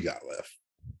time we got left?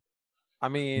 I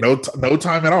mean, No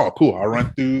time at all. Cool. I'll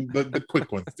run through the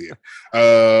quick ones then.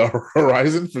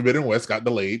 Horizon Forbidden West got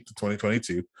delayed to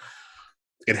 2022.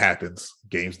 It happens.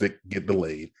 Games that get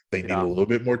delayed, they need a little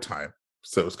bit more time.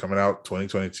 So it's coming out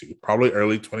 2022, probably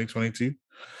early 2022.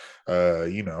 I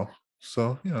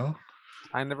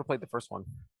never played the first one.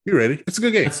 You ready? It's a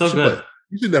good game. It's so You should good. play it.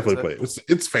 You should definitely play it.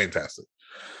 It's fantastic.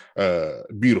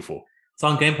 Beautiful. It's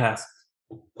on Game Pass.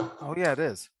 Oh yeah, it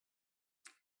is.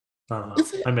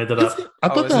 Is it? I made that up. I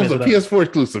thought that was a PS4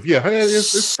 exclusive. Yeah,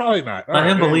 it's probably not. Let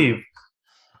him believe.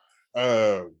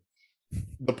 The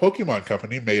Pokemon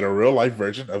Company made a real life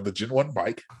version of the Gen 1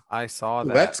 bike. I saw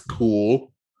that. That's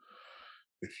cool.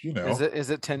 If you know, is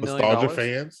it $10 million? nostalgia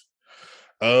fans.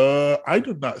 I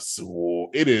do not. So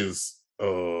it is.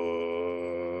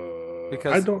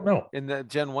 Because I don't know. In the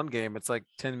Gen 1 game, it's like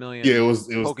 10 million. Yeah, it was.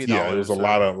 Poké Yeah, it was a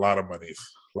dollars lot of monies,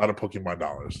 a lot of Pokemon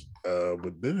dollars.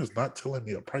 But then it's not telling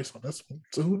me a price on this one.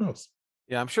 So who knows?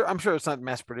 Yeah, I'm sure it's not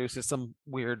mass produced. It's some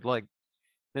weird like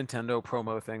Nintendo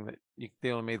promo thing that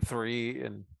they only made 3,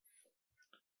 and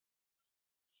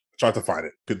Tried to find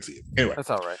it, couldn't see it. Anyway,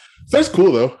 that's all right. so that's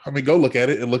cool though. I mean, go look at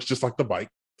it. It looks just like the bike.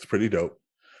 It's pretty dope.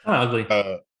 Not ugly.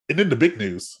 And then the big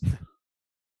news.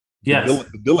 Yes.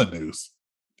 The Dylan news.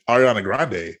 Ariana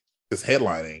Grande is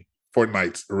headlining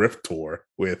Fortnite's Rift Tour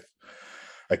with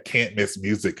a can't miss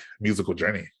musical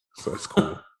journey. So it's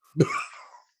cool.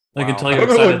 I can Wow. tell I you're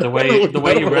don't know excited. what- The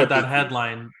way you read that this is.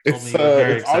 headline told It's me you were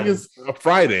very it's excited. August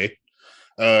Friday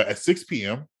at 6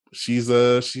 p.m. She's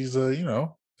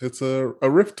it's a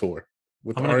Rift Tour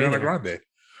with I'm gonna be Ariana there. Grande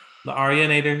The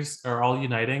Arianators are all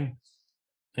uniting,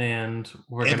 and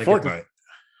we're and gonna Fortnite.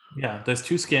 Yeah, there's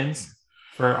 2 skins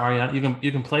for Ariana.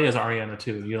 You can play as Ariana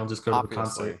too. You don't just go to the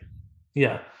Obviously. concert.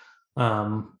 Yeah.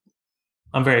 I'm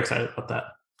very excited about that.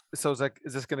 So is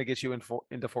this going to get you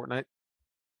into Fortnite?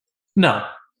 No,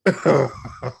 but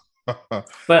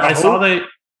I saw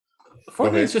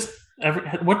Fortnite's just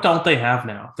what don't they have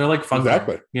now? They're like fun.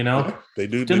 Exactly. You know, Yeah, they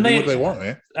do. Didn't they do they what they want,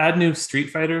 man. add new Street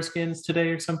Fighter skins today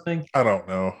or something? I don't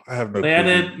know. I have no. They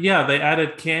clue.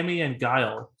 added Cammy and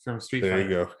Guile from Street There Fighter.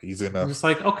 you go. Easy I'm enough. just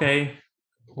like, okay,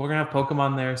 we're gonna have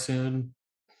Pokemon there soon.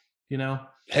 You know,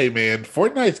 Hey, man,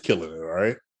 Fortnite's killing it. All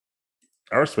right,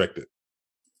 I respect it.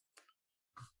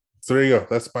 So there you go.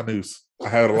 That's my news. I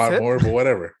had a lot That's it? more, but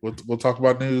whatever. We'll talk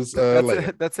about news That's later.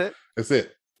 it. That's it. That's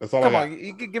it. That's all Come I on,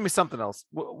 you can give me something else.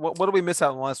 What did we miss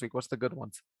out on last week? What's the good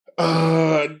ones?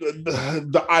 got.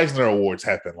 The Eisner Awards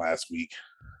happened last week.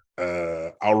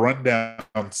 I'll run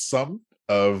down some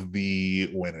of the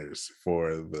winners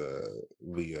for the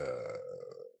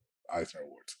Eisner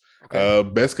Awards. Okay.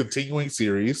 Best continuing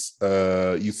series,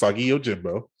 Usagi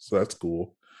Yojimbo, so that's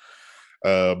cool.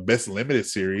 Best limited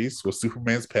series was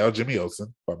Superman's Pal Jimmy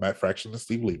Olsen by Matt Fraction and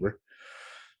Steve Lieber.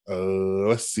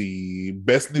 Let's see.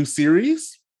 Best new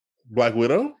series, Black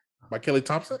Widow by Kelly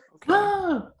Thompson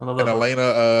I love and that.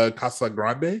 Elena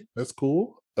Casagrande. That's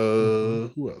cool.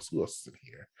 Mhm. Who else is in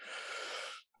here?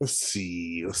 Let's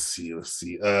see.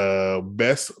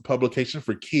 Best publication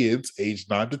for kids aged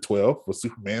 9 to 12 was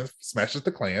Superman Smashes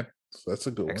the Klan. So that's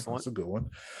a good Excellent. one. That's a good one.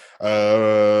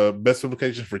 Best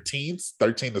publication for teens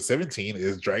 13 to 17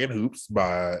 is Dragon Hoops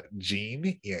by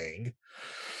Gene Yang.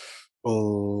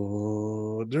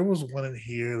 Oh, there was one in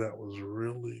here that was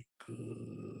really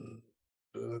good.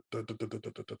 Where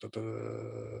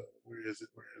is it?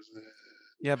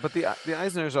 Yeah, but the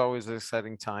Eisner's always an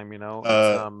exciting time, you know.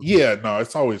 Yeah, no,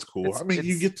 it's always cool. it's- I mean,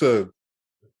 you it's-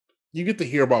 get to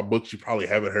hear about books you probably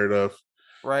haven't heard of.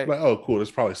 right. Like, oh, cool, there's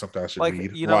probably something I should Like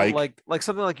read. you know, like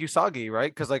something like Usagi,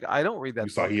 right? Because like I don't read that.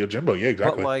 book, Usagi Yojimbo, yeah,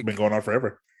 exactly. like- Been going on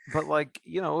forever. but like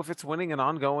you know, if it's winning an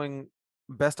ongoing,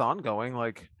 best ongoing,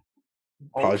 like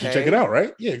Probably should check it out,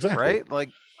 right? Yeah, exactly. right? Like,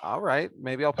 all right,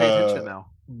 maybe I'll pay attention now.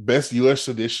 Best U.S.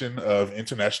 edition of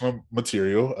international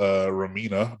material,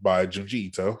 Romina by Junji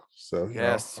Ito. So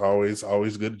Yes. always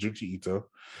good Junji Ito.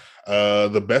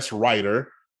 The best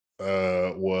writer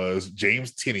was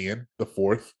James Tinian the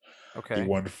fourth. Okay. He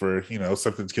won for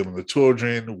Something's Killing the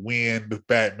Children, Wind,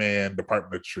 Batman,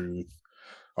 Department of Truth,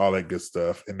 all that good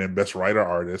stuff. And then best writer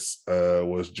artist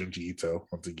was Junji Ito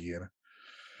once again.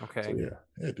 Okay. So yeah,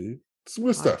 dude. Some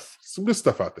good stuff. Nice. Some good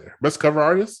stuff out there. Best cover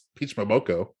artist, Peach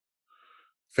Momoko.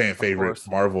 Fan favorite course.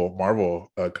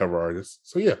 Marvel cover artist.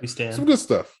 So yeah, We stand. some good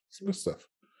stuff.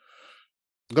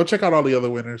 Go check out all the other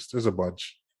winners. There's a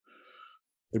bunch.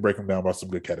 They break them down by some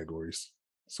good categories.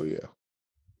 So yeah,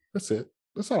 that's it.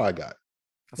 That's all I got.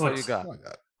 That's all you Nice. got. That's all I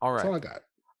got. All That's all right.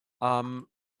 I got.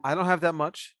 I don't have that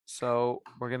much, so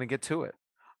we're gonna get to it.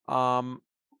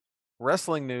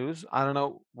 wrestling news. I don't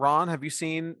know, Ron, have you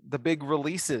seen the big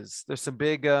releases? There's some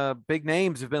big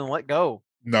names have been let go.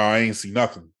 No, I ain't see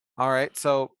nothing. All right.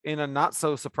 So in a not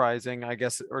so surprising, I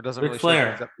guess, or doesn't Ric really Flair.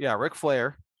 shake things up. Yeah, Ric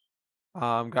Flair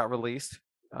got released.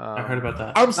 I heard about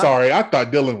that. I'm sorry. I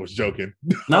thought Dylan was joking.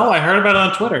 No, I heard about it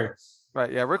on Twitter.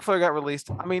 Right. Yeah, Ric Flair got released.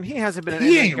 I mean, he hasn't been in He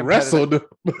anything ain't competitive.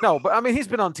 wrestled. No, but I mean, he's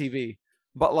been on TV.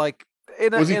 But like,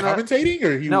 Was he commentating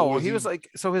or he was like,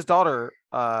 so his daughter,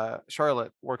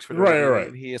 Charlotte, works for Right, WWE, right.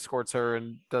 and he escorts her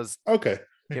and does okay?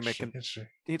 gimmick and Interesting.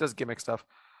 he does gimmick stuff.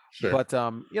 Sure. But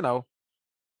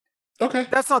okay.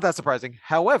 that's not that surprising.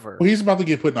 However, Well, he's about to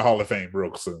get put in the Hall of Fame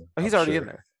real soon. he's I'm already sure. in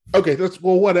there. Okay, that's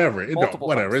whatever. Multiple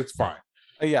Whatever. times. It's fine.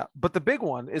 Yeah, but the big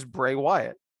one is Bray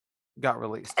Wyatt got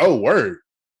released. Oh, word.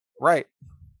 Right.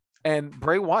 And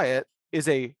Bray Wyatt is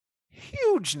a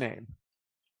huge name.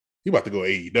 You about to go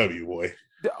AEW, boy.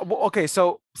 Well, okay,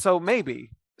 so maybe.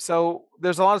 So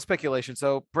there's a lot of speculation.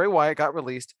 So Bray Wyatt got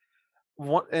released.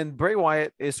 And Bray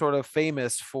Wyatt is sort of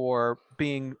famous for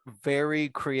being very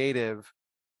creative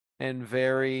and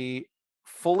very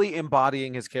fully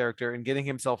embodying his character and getting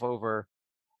himself over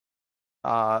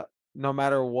no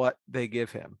matter what they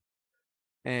give him.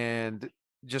 And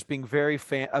just being very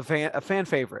a fan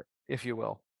favorite, if you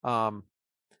will.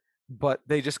 But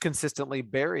they just consistently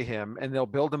bury him and they'll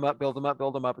build him up,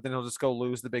 and then he'll just go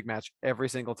lose the big match every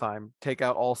single time, take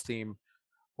out all steam,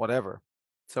 whatever.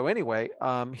 So anyway,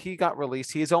 he got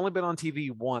released. He's only been on TV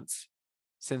once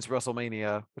since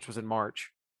WrestleMania, which was in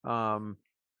March.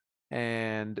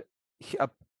 And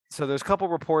so there's a couple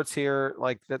reports here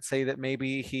like that say that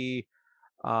maybe he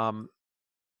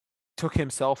took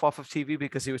himself off of TV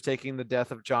because he was taking the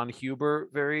death of John Huber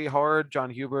very hard. John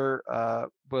Huber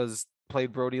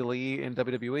played Brody Lee in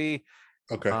WWE.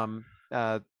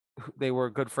 Okay. They were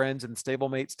good friends and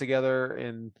stablemates together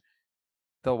in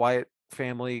the Wyatt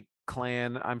family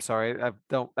clan. I'm sorry, I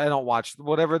don't watch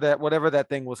whatever that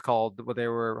thing was called, but they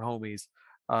were homies.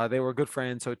 They were good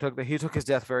friends, so he took his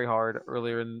death very hard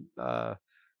earlier in the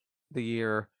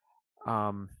year.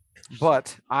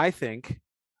 But I think,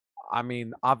 I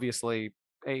mean, obviously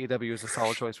AEW is a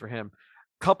solid choice for him,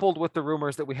 coupled with the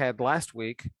rumors that we had last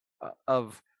week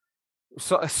of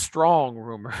strong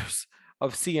rumors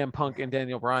of CM Punk and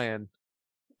Daniel Bryan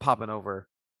popping over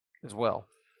as well.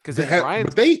 Because they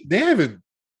haven't.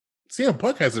 CM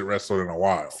Punk hasn't wrestled in a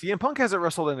while. CM Punk hasn't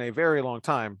wrestled in a very long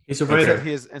time. He's a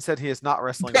writer. Said he is not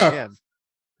wrestling again.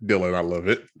 Dylan, I love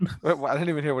it. I didn't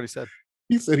even hear what he said.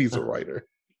 He said he's a writer.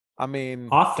 I mean,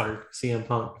 author CM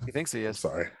Punk. He thinks he is.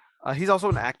 Sorry. He's also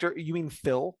an actor. You mean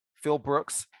Phil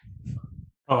Brooks?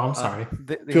 Oh, I'm sorry.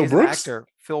 Phil Brooks? Actor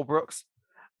Phil Brooks.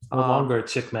 No longer a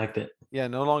chick magnet. Yeah,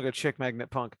 no longer a chick magnet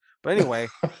Punk. But anyway,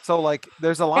 so like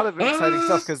there's a lot of exciting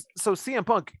stuff because CM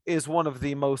Punk is one of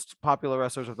the most popular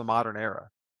wrestlers of the modern era.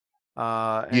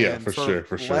 And for sure.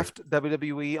 Left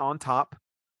WWE on top,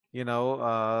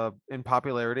 in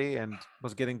popularity and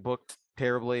was getting booked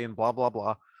terribly and blah blah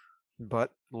blah.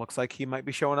 But looks like he might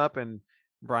be showing up, and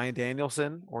Bryan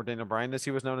Danielson, or Daniel Bryan as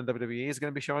he was known in WWE, is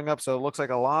going to be showing up. So it looks like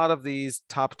a lot of these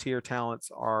top tier talents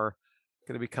are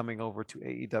going to be coming over to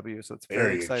AEW. So it's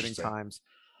very exciting times.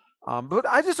 But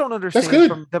I just don't understand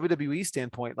from WWE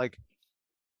standpoint, like,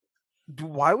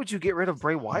 why would you get rid of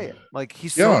Bray Wyatt? Like,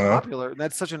 he's so popular, and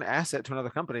that's such an asset to another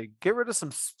company. Get rid of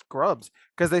some scrubs,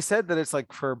 because they said that it's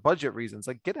like for budget reasons.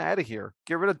 Like, get out of here.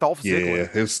 Get rid of Dolph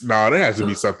Ziggler. There has to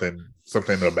be something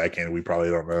in the back end we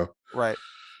probably don't know. Right.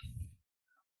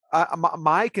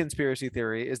 My conspiracy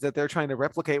theory is that they're trying to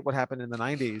replicate what happened in the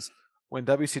 90s when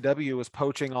WCW was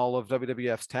poaching all of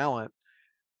WWF's talent.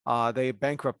 They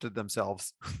bankrupted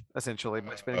themselves essentially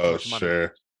by spending too much money.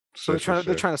 So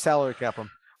they're trying to salary cap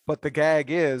them. But the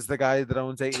gag is the guy that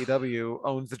owns AEW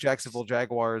owns the Jacksonville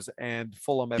Jaguars and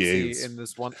Fulham FC in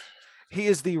this one. He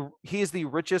is the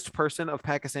richest person of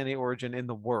Pakistani origin in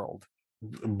the world.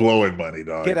 Blowing money,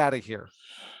 dog. Get out of here.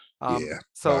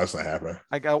 So that's not happening.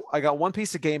 I got one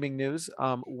piece of gaming news.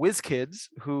 WizKids,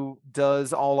 who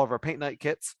does all of our paint night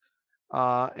kits,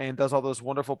 and does all those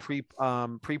wonderful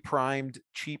pre-primed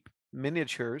cheap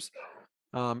miniatures,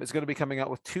 is going to be coming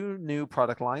out with 2 new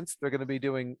product lines. They're going to be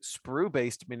doing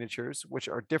sprue-based miniatures, which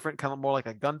are different, kind of more like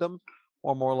a Gundam,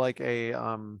 or more like a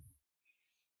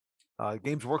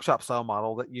Games Workshop style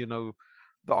model that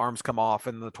the arms come off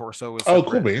and the torso is separate.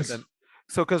 Oh, cool beans.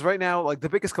 So, because right now, like the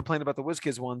biggest complaint about the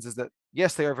WizKids ones is that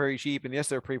yes, they are very cheap and yes,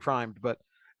 they're pre-primed, but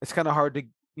it's kind of hard to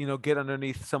get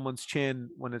underneath someone's chin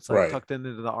when it's like tucked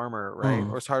into the armor, right?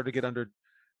 Or it's hard to get under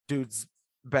dude's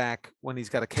back when he's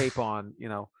got a cape on,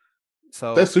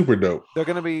 So that's super dope. They're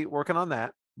going to be working on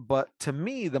that. But to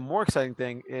me, the more exciting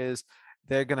thing is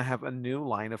they're going to have a new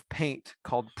line of paint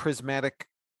called Prismatic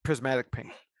prismatic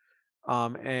paint.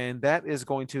 And that is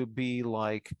going to be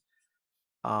like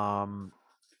um,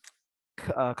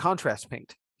 contrast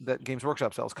paint that Games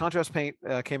Workshop sells. Contrast paint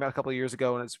came out a couple of years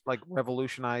ago, and it's like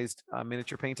revolutionized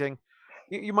miniature painting.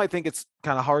 You might think it's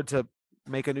kind of hard to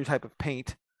make a new type of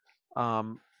paint,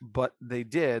 but they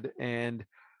did. And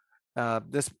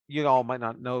this, you all might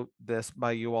not know this.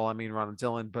 By you all, I mean Ron and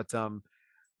Dylan, but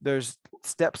there's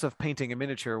steps of painting a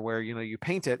miniature where you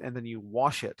paint it and then you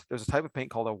wash it. There's a type of paint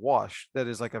called a wash that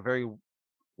is like a very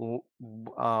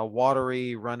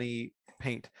watery, runny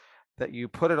paint that you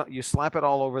put it, you slap it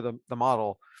all over the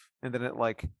model, and then it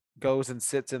like goes and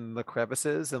sits in the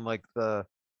crevices and like the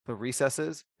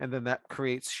recesses, and then that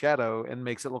creates shadow and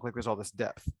makes it look like there's all this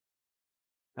depth.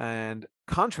 And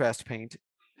contrast paint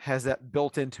has that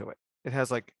built into it. It has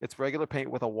like it's regular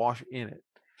paint with a wash in it,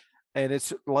 and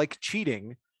it's like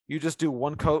cheating. You just do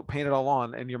one coat, paint it all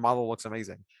on, and your model looks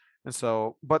amazing. And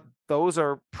so, but those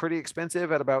are pretty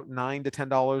expensive at about $9 to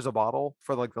 $10 a bottle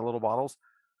for like the little bottles.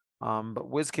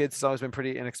 But WizKids has always been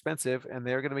pretty inexpensive, and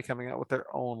they're going to be coming out with their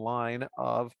own line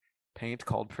of paint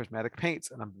called Prismatic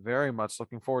Paints, and I'm very much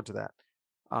looking forward to that.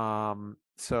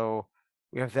 So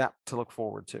we have that to look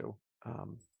forward to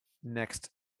next.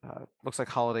 Looks like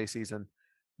holiday season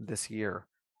this year.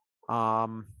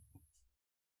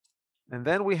 And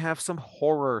then we have some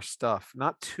horror stuff,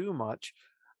 not too much,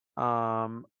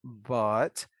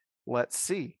 but let's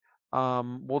see.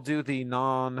 We'll do the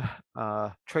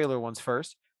non-trailer ones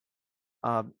first.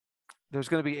 There's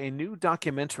going to be a new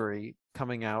documentary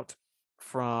coming out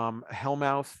from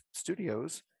Hellmouth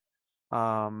Studios,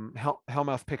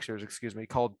 Hellmouth Pictures, excuse me,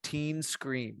 called Teen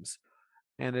Screams.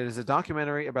 And it is a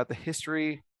documentary about the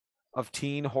history of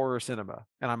teen horror cinema.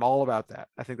 And I'm all about that.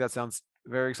 I think that sounds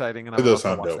very exciting, and I It would does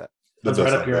love to sound watch dope. that. That's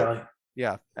right up your alley.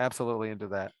 Yeah, absolutely into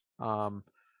that.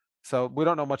 So we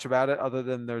don't know much about it other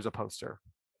than there's a poster,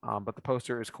 but the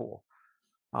poster is cool.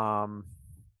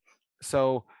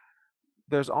 So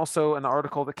there's also an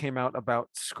article that came out about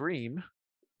Scream,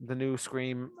 the new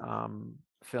Scream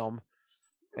film,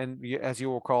 and as you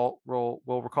will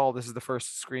recall, this is the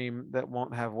first Scream that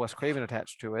won't have Wes Craven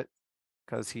attached to it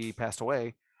because he passed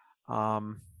away.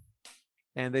 And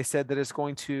they said that it's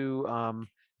going to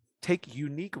take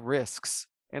unique risks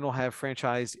and will have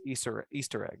franchise Easter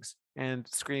eggs. And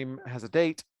Scream has a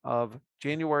date of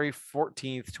January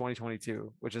 14th,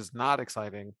 2022, which is not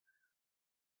exciting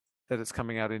that it's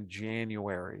coming out in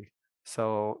January.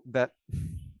 So that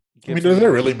does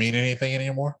that really mean anything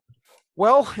anymore?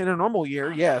 Well, in a normal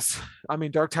year, yes. I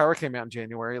mean, Dark Tower came out in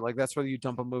January. Like, that's where you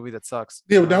dump a movie that sucks.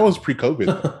 Yeah, but that was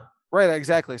pre-COVID. Right,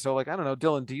 exactly. So, like, I don't know,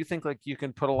 Dylan, do you think like you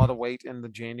can put a lot of weight in the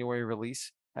January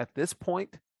release at this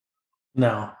point?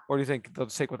 No. Or do you think they'll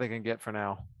take what they can get for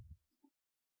now?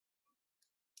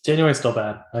 January's still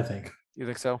bad, I think. You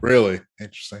think so? Really?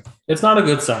 Interesting. It's not a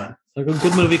good sign. Like a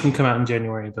good movie can come out in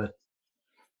January, but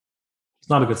it's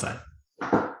not a good sign.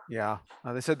 Yeah.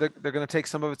 They said they're going to take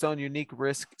some of its own unique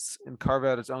risks and carve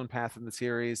out its own path in the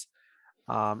series.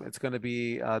 It's going to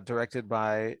be directed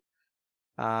by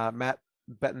Matt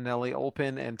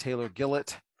Bettinelli-Olpin and Taylor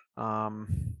Gillett,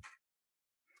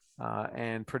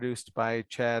 and produced by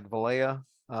Chad Valea,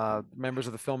 members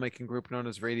of the filmmaking group known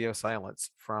as Radio Silence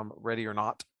from Ready or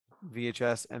Not,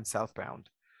 VHS, and Southbound.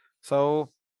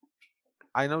 So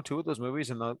I know two of those movies,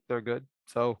 and they're good.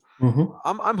 So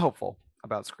I'm hopeful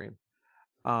about Scream,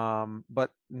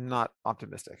 but not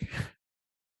optimistic.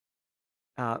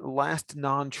 Last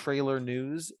non-trailer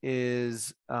news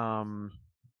is,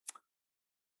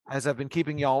 as I've been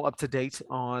keeping y'all up to date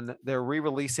on, they're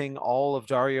re-releasing all of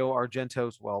Dario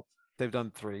Argento's, well, they've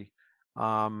done 3,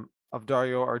 of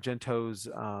Dario Argento's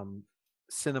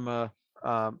cinema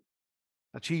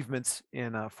achievements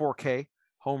in 4K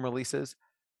home releases.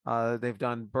 They've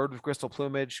done Bird with Crystal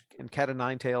Plumage and Cat of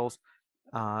Nine Tails.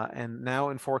 And now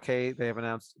in 4K, they have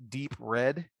announced Deep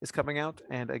Red is coming out.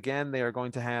 And again, they are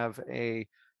going to have a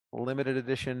limited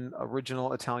edition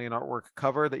original Italian artwork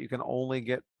cover that you can only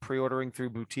get pre-ordering through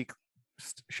boutique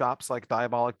shops like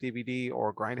Diabolic DVD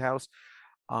or Grindhouse.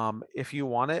 If you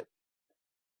want it,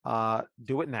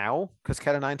 do it now, because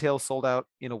Cat of Nine Tails sold out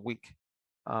in a week.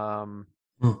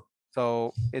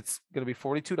 So it's going to be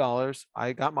 $42.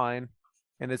 I got mine.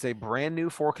 And it's a brand new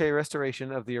 4K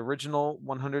restoration of the original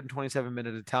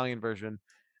 127-minute Italian version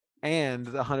and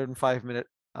the 105-minute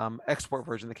export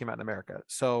version that came out in America.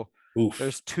 So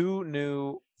there's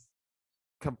 2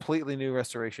 completely new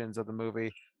restorations of the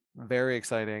movie. Very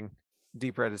exciting.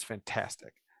 Deep Red is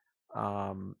fantastic.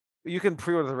 You can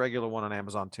pre-order the regular one on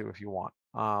Amazon too if you want,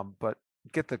 but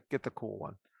get the cool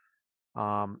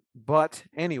one. But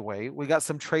anyway, we got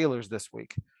some trailers this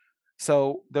week.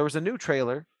 So there was a new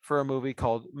trailer for a movie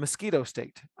called Mosquito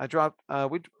State. I dropped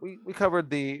we covered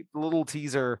the little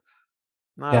teaser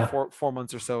Yeah. 4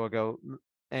 months or so ago,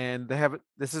 and they have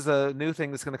this is a new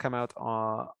thing that's going to come out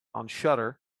on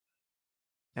Shutter,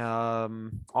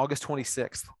 August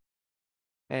 26th.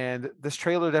 And this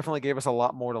trailer definitely gave us a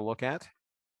lot more to look at,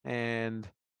 and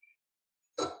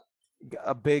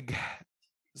a big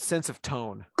sense of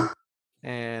tone.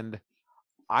 And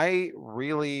I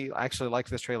really actually liked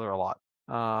this trailer a lot.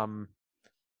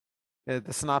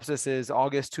 The synopsis is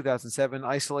August 2007,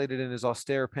 isolated in his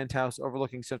austere penthouse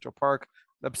overlooking Central Park,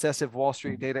 the obsessive Wall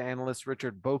Street data analyst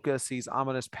Richard Boca sees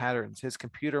ominous patterns. His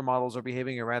computer models are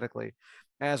behaving erratically,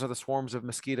 as are the swarms of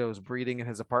mosquitoes breeding in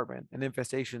his apartment, an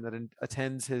infestation that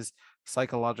attends his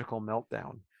psychological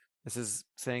meltdown. This is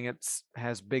saying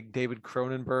has big David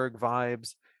Cronenberg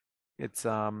vibes. It's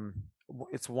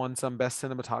won some best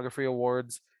cinematography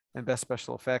awards and best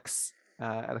special effects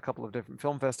at a couple of different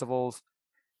film festivals.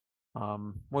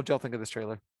 What'd y'all think of this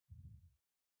trailer?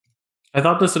 I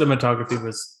thought the cinematography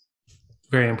was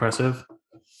very impressive.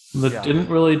 It Yeah. didn't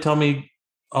really tell me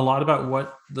a lot about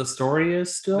what the story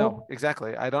is still. No,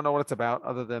 exactly. I don't know what it's about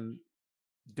other than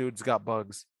dude's got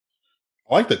bugs.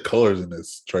 I like the colors in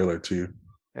this trailer too.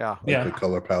 Yeah. Like Yeah. the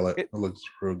color palette. It- It looks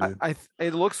real good.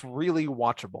 It looks really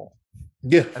watchable.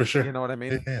 Yeah, for sure. You know what I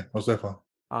mean? Yeah, most definitely.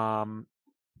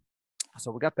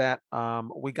 So we got that.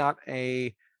 We got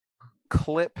a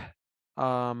clip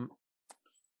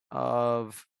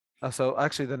of so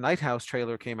actually the Night House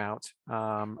trailer came out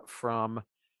from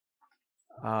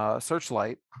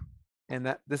Searchlight, and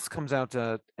that this comes out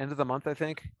end of the month, I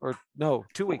think, or no,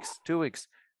 2 weeks. 2 weeks.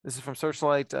 This is from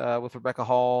Searchlight with Rebecca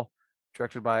Hall,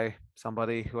 directed by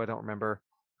somebody who I don't remember.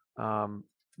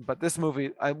 But this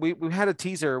movie, we had a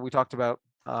teaser we talked about.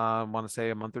 I want to say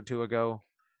a month or two ago.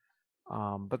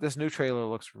 But this new trailer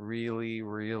looks really,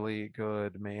 really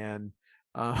good, man.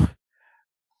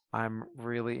 I'm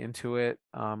really into it.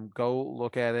 Go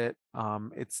look at it.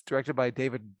 It's directed by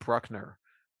David Bruckner,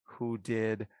 who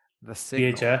did The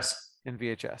Signal VHS. in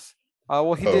VHS.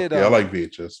 Well, he Oh, did. yeah, I like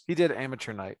VHS. He did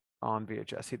Amateur Night on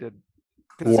VHS. He did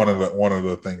The One Signal. of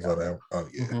the things on that. Oh,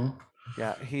 yeah. Mhm.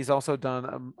 Yeah, he's also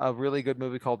done a really good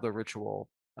movie called The Ritual,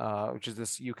 which is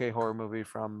this UK horror movie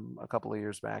from a couple of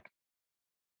years back.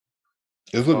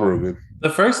 It's looking So- real good. The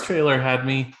first trailer had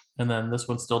me, and then this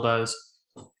one still does.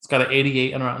 It's got an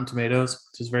 88 on Rotten Tomatoes,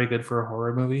 which is very good for a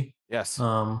horror movie. Yes,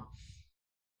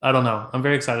 I don't know. I'm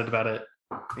very excited about it.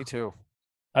 me too.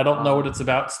 I don't know what it's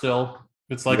about still.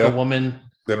 It's like Yeah. a woman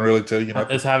Didn't really tell you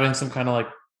nothing. is having some kind of like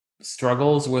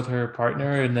struggles with her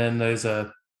partner, and then it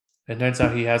turns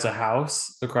out he has a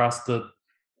house across the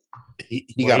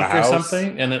He got a lake or house.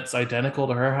 something, and it's identical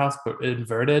to her house but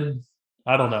inverted.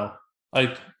 I don't know.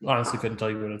 I honestly couldn't tell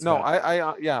you what it's No,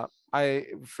 about. yeah, I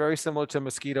very similar to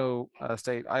Mosquito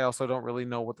State. I also don't really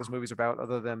know what this movie's about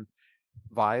other than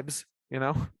vibes. You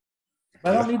know.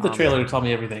 I don't need the Um, trailer to tell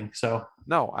me everything. So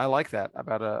No, I like that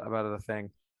about a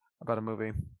thing, about a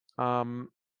movie.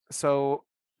 So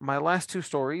my last two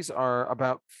stories are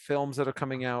about films that are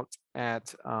coming out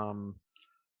at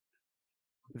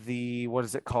the what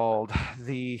is it called?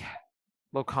 The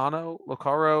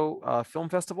Locaro Film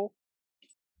Festival.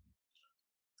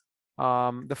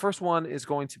 The first one is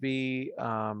going to be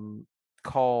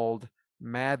called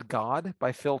Mad God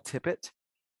by Phil Tippett.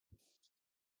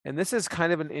 And this is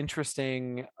kind of an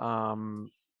interesting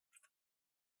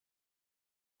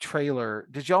trailer.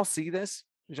 Did y'all see this?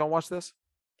 Did y'all watch this?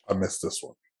 I missed this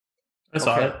one. I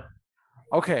saw Okay. it.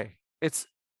 Okay,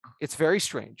 it's very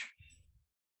strange.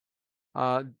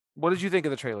 What did you think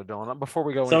of the trailer, Dylan? Before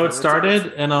we go, So into it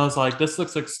started, and I was like, "This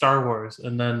looks like Star Wars,"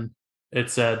 and then it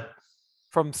said,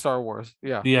 from Star Wars.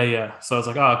 Yeah. "Yeah." So I was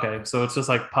like, "Oh, okay." So it's just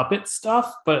like puppet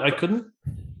stuff, but I couldn't.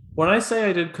 When I say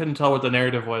I couldn't tell what the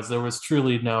narrative was, there was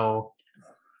truly no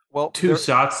Well, two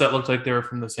shots that looked like they were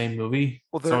from the same movie.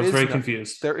 Well, so there I was is very no-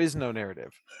 confused. there is no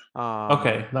narrative.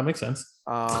 Okay, that makes sense.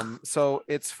 So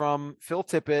it's from Phil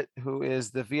Tippett, who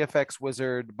is the VFX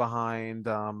wizard behind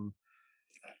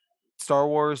Star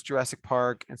Wars, Jurassic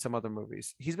Park, and some other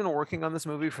movies. He's been working on this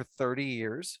movie for 30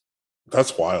 years.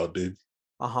 That's wild, dude.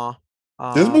 Uh-huh.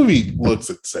 This movie looks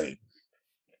insane.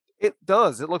 It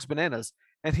does. It looks bananas.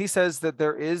 And he says that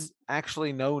there is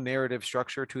actually no narrative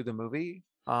structure to the movie.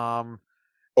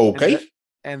 Okay.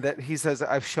 And that he says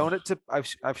I've shown it to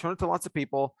lots of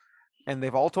people, and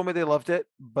they've all told me they loved it,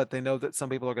 but they know that some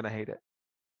people are going to hate it.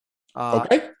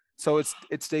 Okay. So it's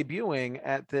debuting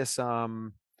at this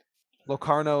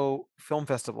Locarno Film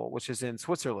Festival, which is in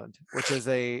Switzerland, which is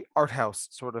a art house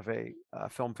sort of a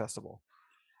film festival.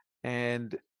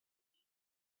 And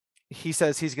he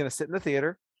says he's going to sit in the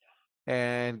theater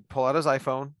and pull out his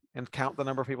iPhone and count the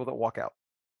number of people that walk out.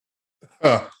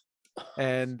 Huh.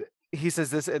 And he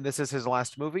says this, and this is his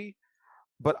last movie.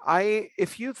 But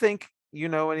if you think you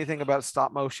know anything about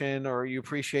stop motion or you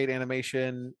appreciate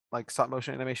animation, like stop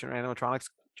motion animation or animatronics,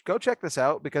 go check this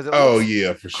out because it Oh looks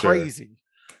yeah, for sure. crazy.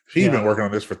 He's Yeah. been working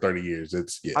on this for 30 years.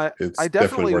 It's I definitely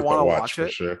definitely worth want a to watch watch for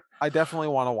it. sure. I definitely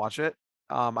want to watch it.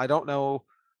 I don't know.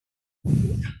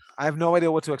 I have no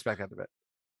idea what to expect out of it.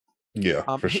 Yeah,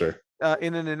 for He- sure.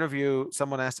 In an interview,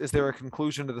 someone asked, "Is there a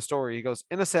conclusion to the story?" He goes,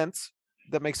 "In a sense,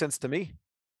 that makes sense to me."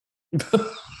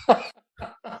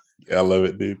 Yeah, I love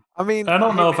it, dude. I mean, I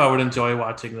don't hey, know if I man, would enjoy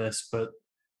watching this, but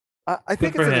I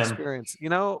think for it's an him. experience. You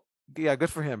know, yeah, good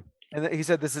for him. And he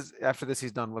said this is after this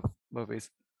he's done with movies.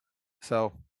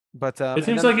 So, but it and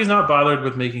seems then like he's not bothered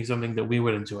with making something that we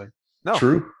would enjoy. no,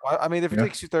 True. I mean, if it Yeah.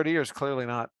 takes you 30 years, clearly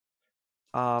not.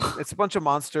 It's a bunch of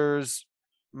monsters,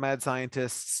 mad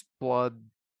scientists, blood,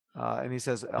 and he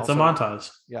says It's also, a montage.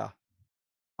 yeah,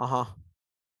 uh-huh.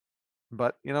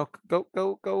 But you know,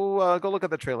 go look at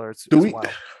the trailer. It's Do it's we? wild.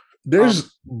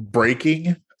 There's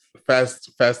breaking Fast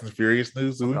and Furious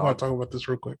news. Do Oh, we want God. to talk about this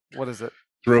real quick? What is it?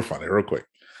 It's real funny, real quick.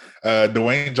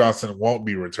 Dwayne Johnson won't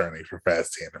be returning for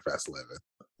Fast 10 and Fast 11.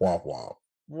 Womp womp.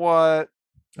 What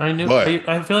I knew. But-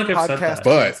 I feel like I've said podcast that.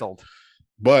 But- canceled?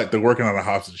 But they're working on a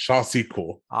Hobbs and Shaw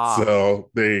sequel. Ah. So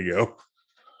there you go.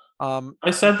 I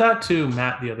said that to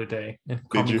Matt the other day and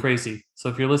called Did me you? crazy. So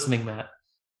if you're listening, Matt,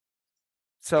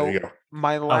 So There you go.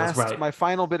 my right.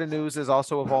 final bit of news is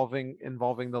also involving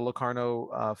the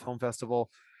Locarno Film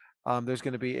Festival. There's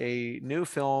going to be a new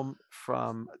film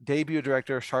from debut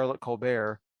director Charlotte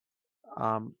Colbert.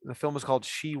 The film is called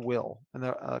She Will, and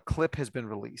the clip has been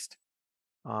released.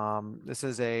 This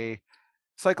is a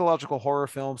psychological horror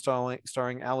film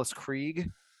starring Alice Krieg,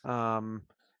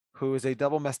 who is a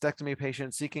double mastectomy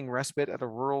patient seeking respite at a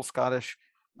rural Scottish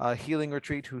healing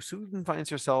retreat who soon finds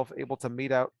herself able to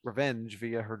mete out revenge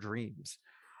via her dreams.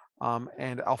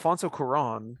 And Alfonso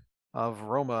Cuarón of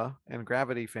Roma and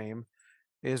Gravity fame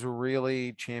is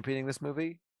really championing this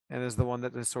movie and is the one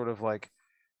that is sort of like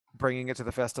bringing it to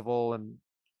the festival and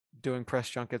doing press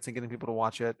junkets and getting people to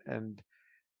watch it. And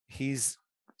he's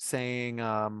saying,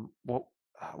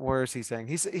 where is he saying?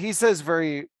 He says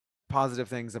very positive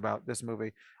things about this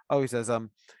movie. Oh, he says,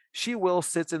 She Will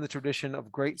sits in the tradition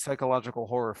of great psychological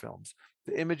horror films.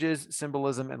 The images,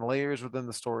 symbolism, and layers within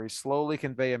the story slowly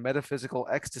convey a metaphysical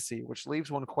ecstasy which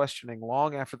leaves one questioning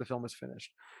long after the film is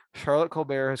finished. Charlotte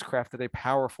Colbert has crafted a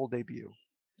powerful debut.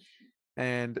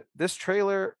 And this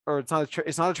trailer, or it's not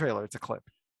a trailer, it's a clip.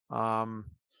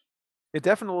 It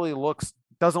definitely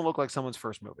doesn't look like someone's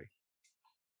first movie.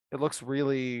 It looks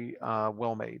really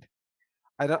well made.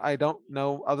 I don't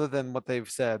know, other than what they've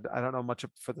said, I don't know much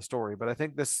for the story, but I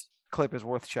think this clip is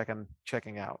worth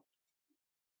checking out.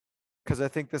 Because I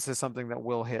think this is something that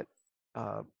will hit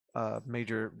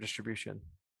major distribution.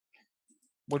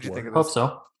 What'd you think of hope this?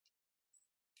 so.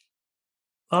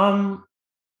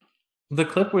 The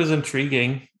clip was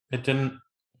intriguing. It didn't.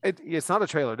 It's not a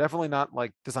trailer. Definitely not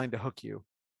like designed to hook you.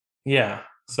 Yeah.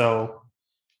 So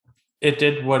it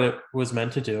did what it was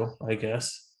meant to do, I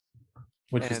guess,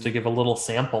 which was to And- give a little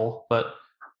sample. But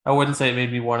I wouldn't say it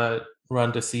made me want to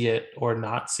run to see it or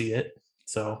not see it.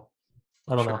 So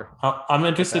I don't Sure. know. I'm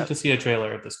interested that. to see a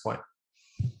trailer at this point.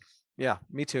 Yeah,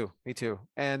 me too. Me too.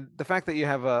 And the fact that you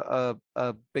have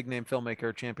a big name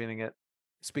filmmaker championing it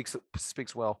speaks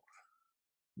well.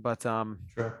 But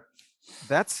Sure.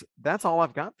 that's all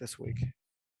I've got this week.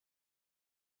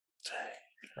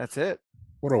 That's it.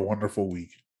 What a wonderful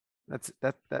week. That's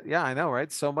that yeah, I know,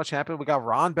 right? So much happened. We got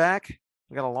Ron back.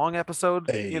 We got a long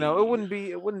episode. You know, it Hey.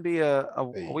 wouldn't be a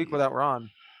week Hey. without Ron.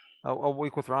 A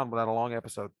week with Ron without a long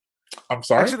episode. I'm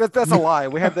sorry. Actually, that's a lie.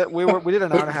 We had that. We did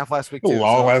an hour and a half last week A too.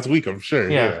 long so- last week, I'm sure.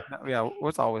 Yeah. Yeah. Yeah,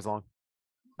 it's always long.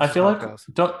 I That's feel how it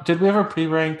like goes. did we ever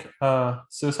pre-rank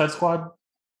Suicide Squad?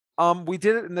 We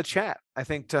did it in the chat. I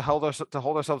think to hold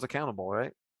ourselves accountable,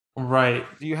 right? Right.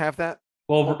 Do you have that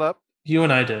pulled Well, up? you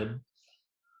and I did.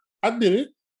 I did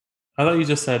I thought you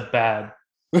just said bad.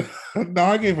 it. No,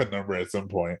 I gave a number at some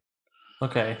point.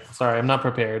 Okay, sorry, I'm not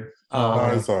prepared. Oh, No,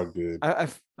 okay. it's all good.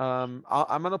 I'm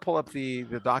gonna pull up the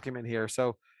document here.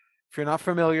 So if you're not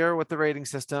familiar with the rating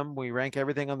system, we rank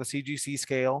everything on the CGC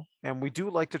scale, and we do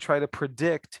like to try to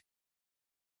predict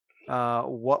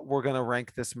what we're gonna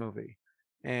rank this movie.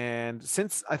 And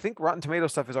since I think Rotten Tomato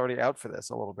stuff is already out for this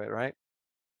a little bit, right?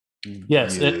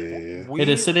 Yes, yeah. it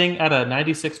is sitting at a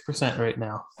 96% right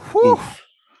now. Whew, Oof.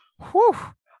 whew.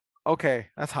 Okay,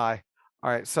 that's high.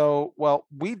 All right, so well,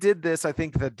 we did this I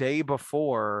think the day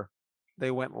before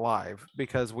they went live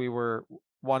because we were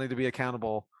wanting to be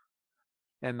accountable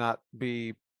and not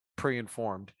be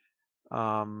pre-informed.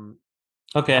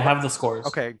 Okay, I have the scores.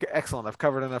 Okay, excellent. I've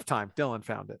covered enough time. Dylan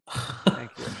found it.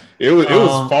 Thank you. It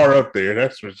was far up there,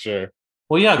 that's for sure.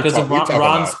 Well, yeah, because we talk a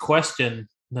Ron's lot. question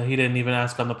that he didn't even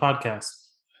ask on the podcast.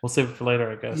 We'll save it for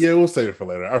later, I guess. Yeah, we'll save it for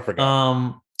later. I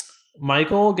forgot.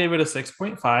 Michael gave it a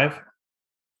 6.5.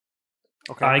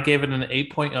 Okay. I gave it an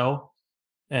 8.0,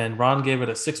 and Ron gave it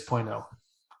a 6.0.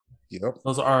 Yep.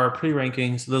 Those are our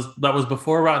pre-rankings. That was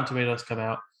before Rotten Tomatoes come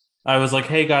out. I was like,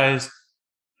 hey guys,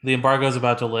 the embargo is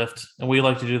about to lift, and we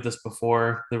like to do this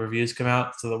before the reviews come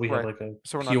out so that we have Right. like a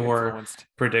So we're not pure influenced.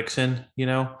 prediction, you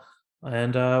know?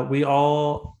 And we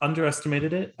all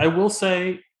underestimated it. I will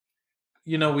say,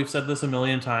 you know, we've said this a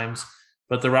million times,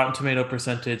 but the Rotten Tomato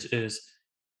percentage is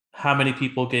how many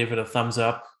people gave it a thumbs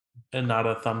up and not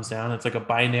a thumbs down. It's like a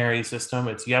binary system.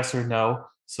 It's yes or no.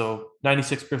 So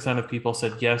 96% of people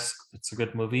said yes, it's a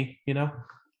good movie, you know?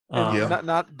 And Yeah.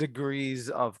 not degrees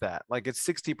of that. Like it's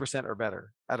 60% or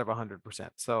better out of 100%.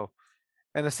 So,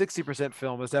 and a 60%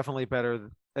 film is definitely better.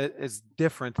 It's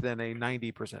different than a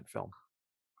 90% film.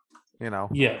 You know.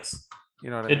 Yes. You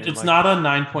know what I mean? It's Like, not a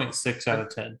 9.6 out of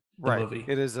 10. The right. movie.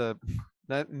 It is a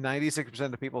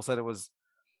 96% of people said it was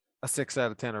a 6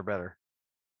 out of 10 or better.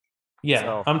 Yeah.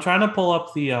 So- I'm trying to pull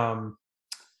up the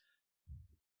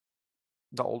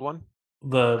old one.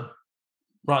 the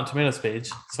Rotten Tomatoes page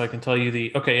so I can tell you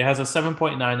it has a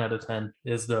 7.9 out of 10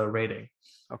 is the rating.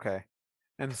 Okay.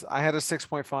 And I had a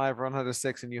 6.5, Ron had a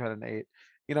 6, and you had an 8.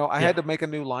 You know, I Yeah. had to make a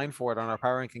new line for it on our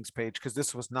power rankings page because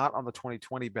this was not on the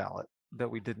 2020 ballot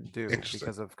that we didn't do Interesting.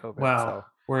 because of COVID. Wow. So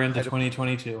We're into I had to-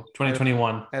 2022,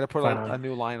 2021. I had to put Finally. a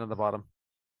new line on the bottom.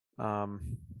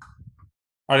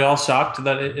 Are you all shocked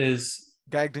that it is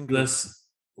Gagged and goose. this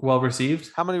well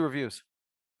received? How many reviews?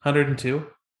 102.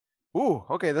 Ooh,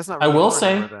 okay, that's not. I really will low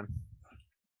say- anymore then.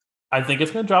 I think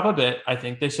it's going to drop a bit. I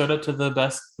think they showed it to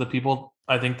the people.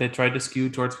 I think they tried to skew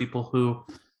towards people who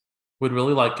would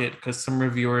really like it because some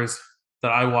reviewers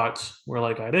that I watch were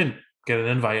like, I didn't get an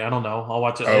invite. I don't know. I'll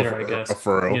watch it later, I guess.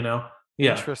 For real. You know?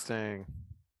 Yeah. I Interesting.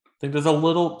 think there's a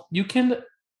little, you can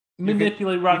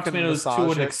manipulate Rotten can Tomatoes to massage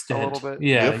an it a extent. little bit.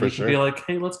 Yeah, Yeah, for you can be sure. like,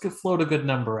 hey, let's float a good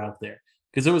number out there.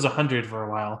 Because it was 100 for a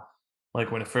while,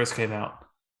 like when it first came out.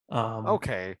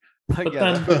 Okay. Like, But yeah,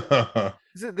 then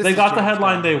this they is got the James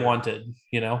headline Gunn they here. wanted,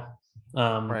 you know?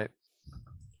 Right.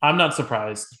 I'm not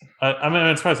surprised. I'm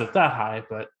not surprised it's that high,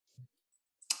 but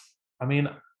I mean,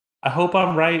 I hope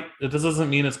I'm right. This doesn't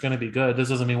mean it's going to be good. This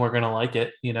doesn't mean we're going to like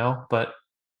it, you know? But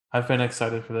I've been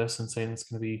excited for this and saying it's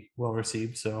going to be well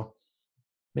received. So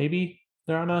maybe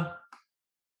they're on a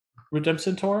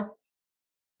redemption tour.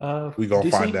 We gonna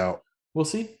DC? find out. We'll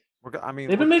see. I mean,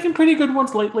 They've been making pretty good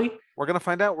ones lately. we're gonna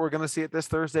find out. We're gonna see it this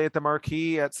Thursday at the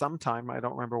Marquee at some time. I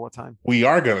don't remember what time. We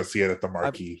are gonna see it at the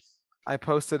marquee. I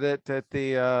posted it at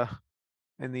the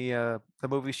in the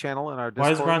movies channel in our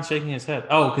Discord. Why is Ron shaking his head?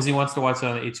 Oh, because he wants to watch it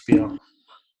on HBO.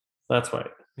 That's right.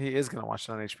 He is gonna watch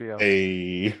it on HBO.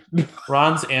 Hey,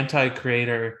 Ron's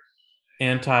anti-creator,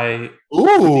 anti-theater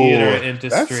ooh,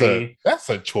 industry. that's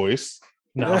a choice.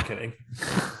 No, I'm kidding.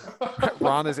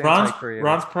 Ron is Ron's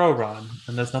anti-creative. pro Ron,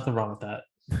 and there's nothing wrong with that.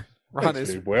 Ron Thanks,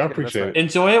 is. big boy. I yeah, that's appreciate right.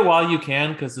 Enjoy it while you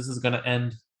can, because this is going to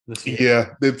end this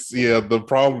year. Yeah, the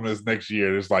problem is next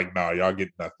year. It's like, nah, y'all get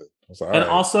nothing. I was like, And all right.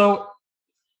 also,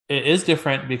 it is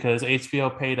different because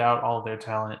HBO paid out all of their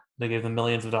talent. They gave them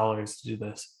millions of dollars to do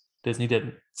this. Disney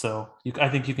didn't. So I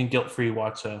think you can guilt-free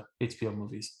watch HBO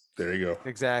movies. There you go.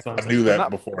 Exactly. I I knew But that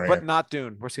not- beforehand. But not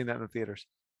Dune. We're seeing that in the theaters.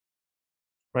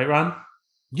 Right, Ron?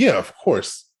 Yeah, of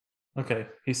course. Okay.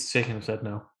 He's shaking his head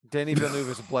no. Danny Villeneuve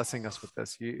is blessing us with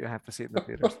this. You have to see it in the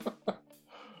theaters.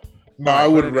 No, All right, I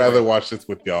but would anyway. rather watch this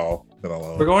with y'all than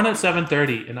alone. We're going at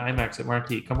 7:30 in IMAX at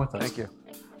Marquee. Come with us. Thank you.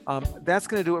 That's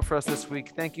going to do it for us this week.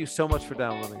 Thank you so much for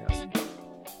downloading us.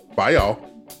 Bye, y'all.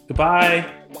 Goodbye.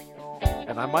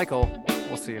 And I'm Michael.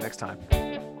 We'll see you next time.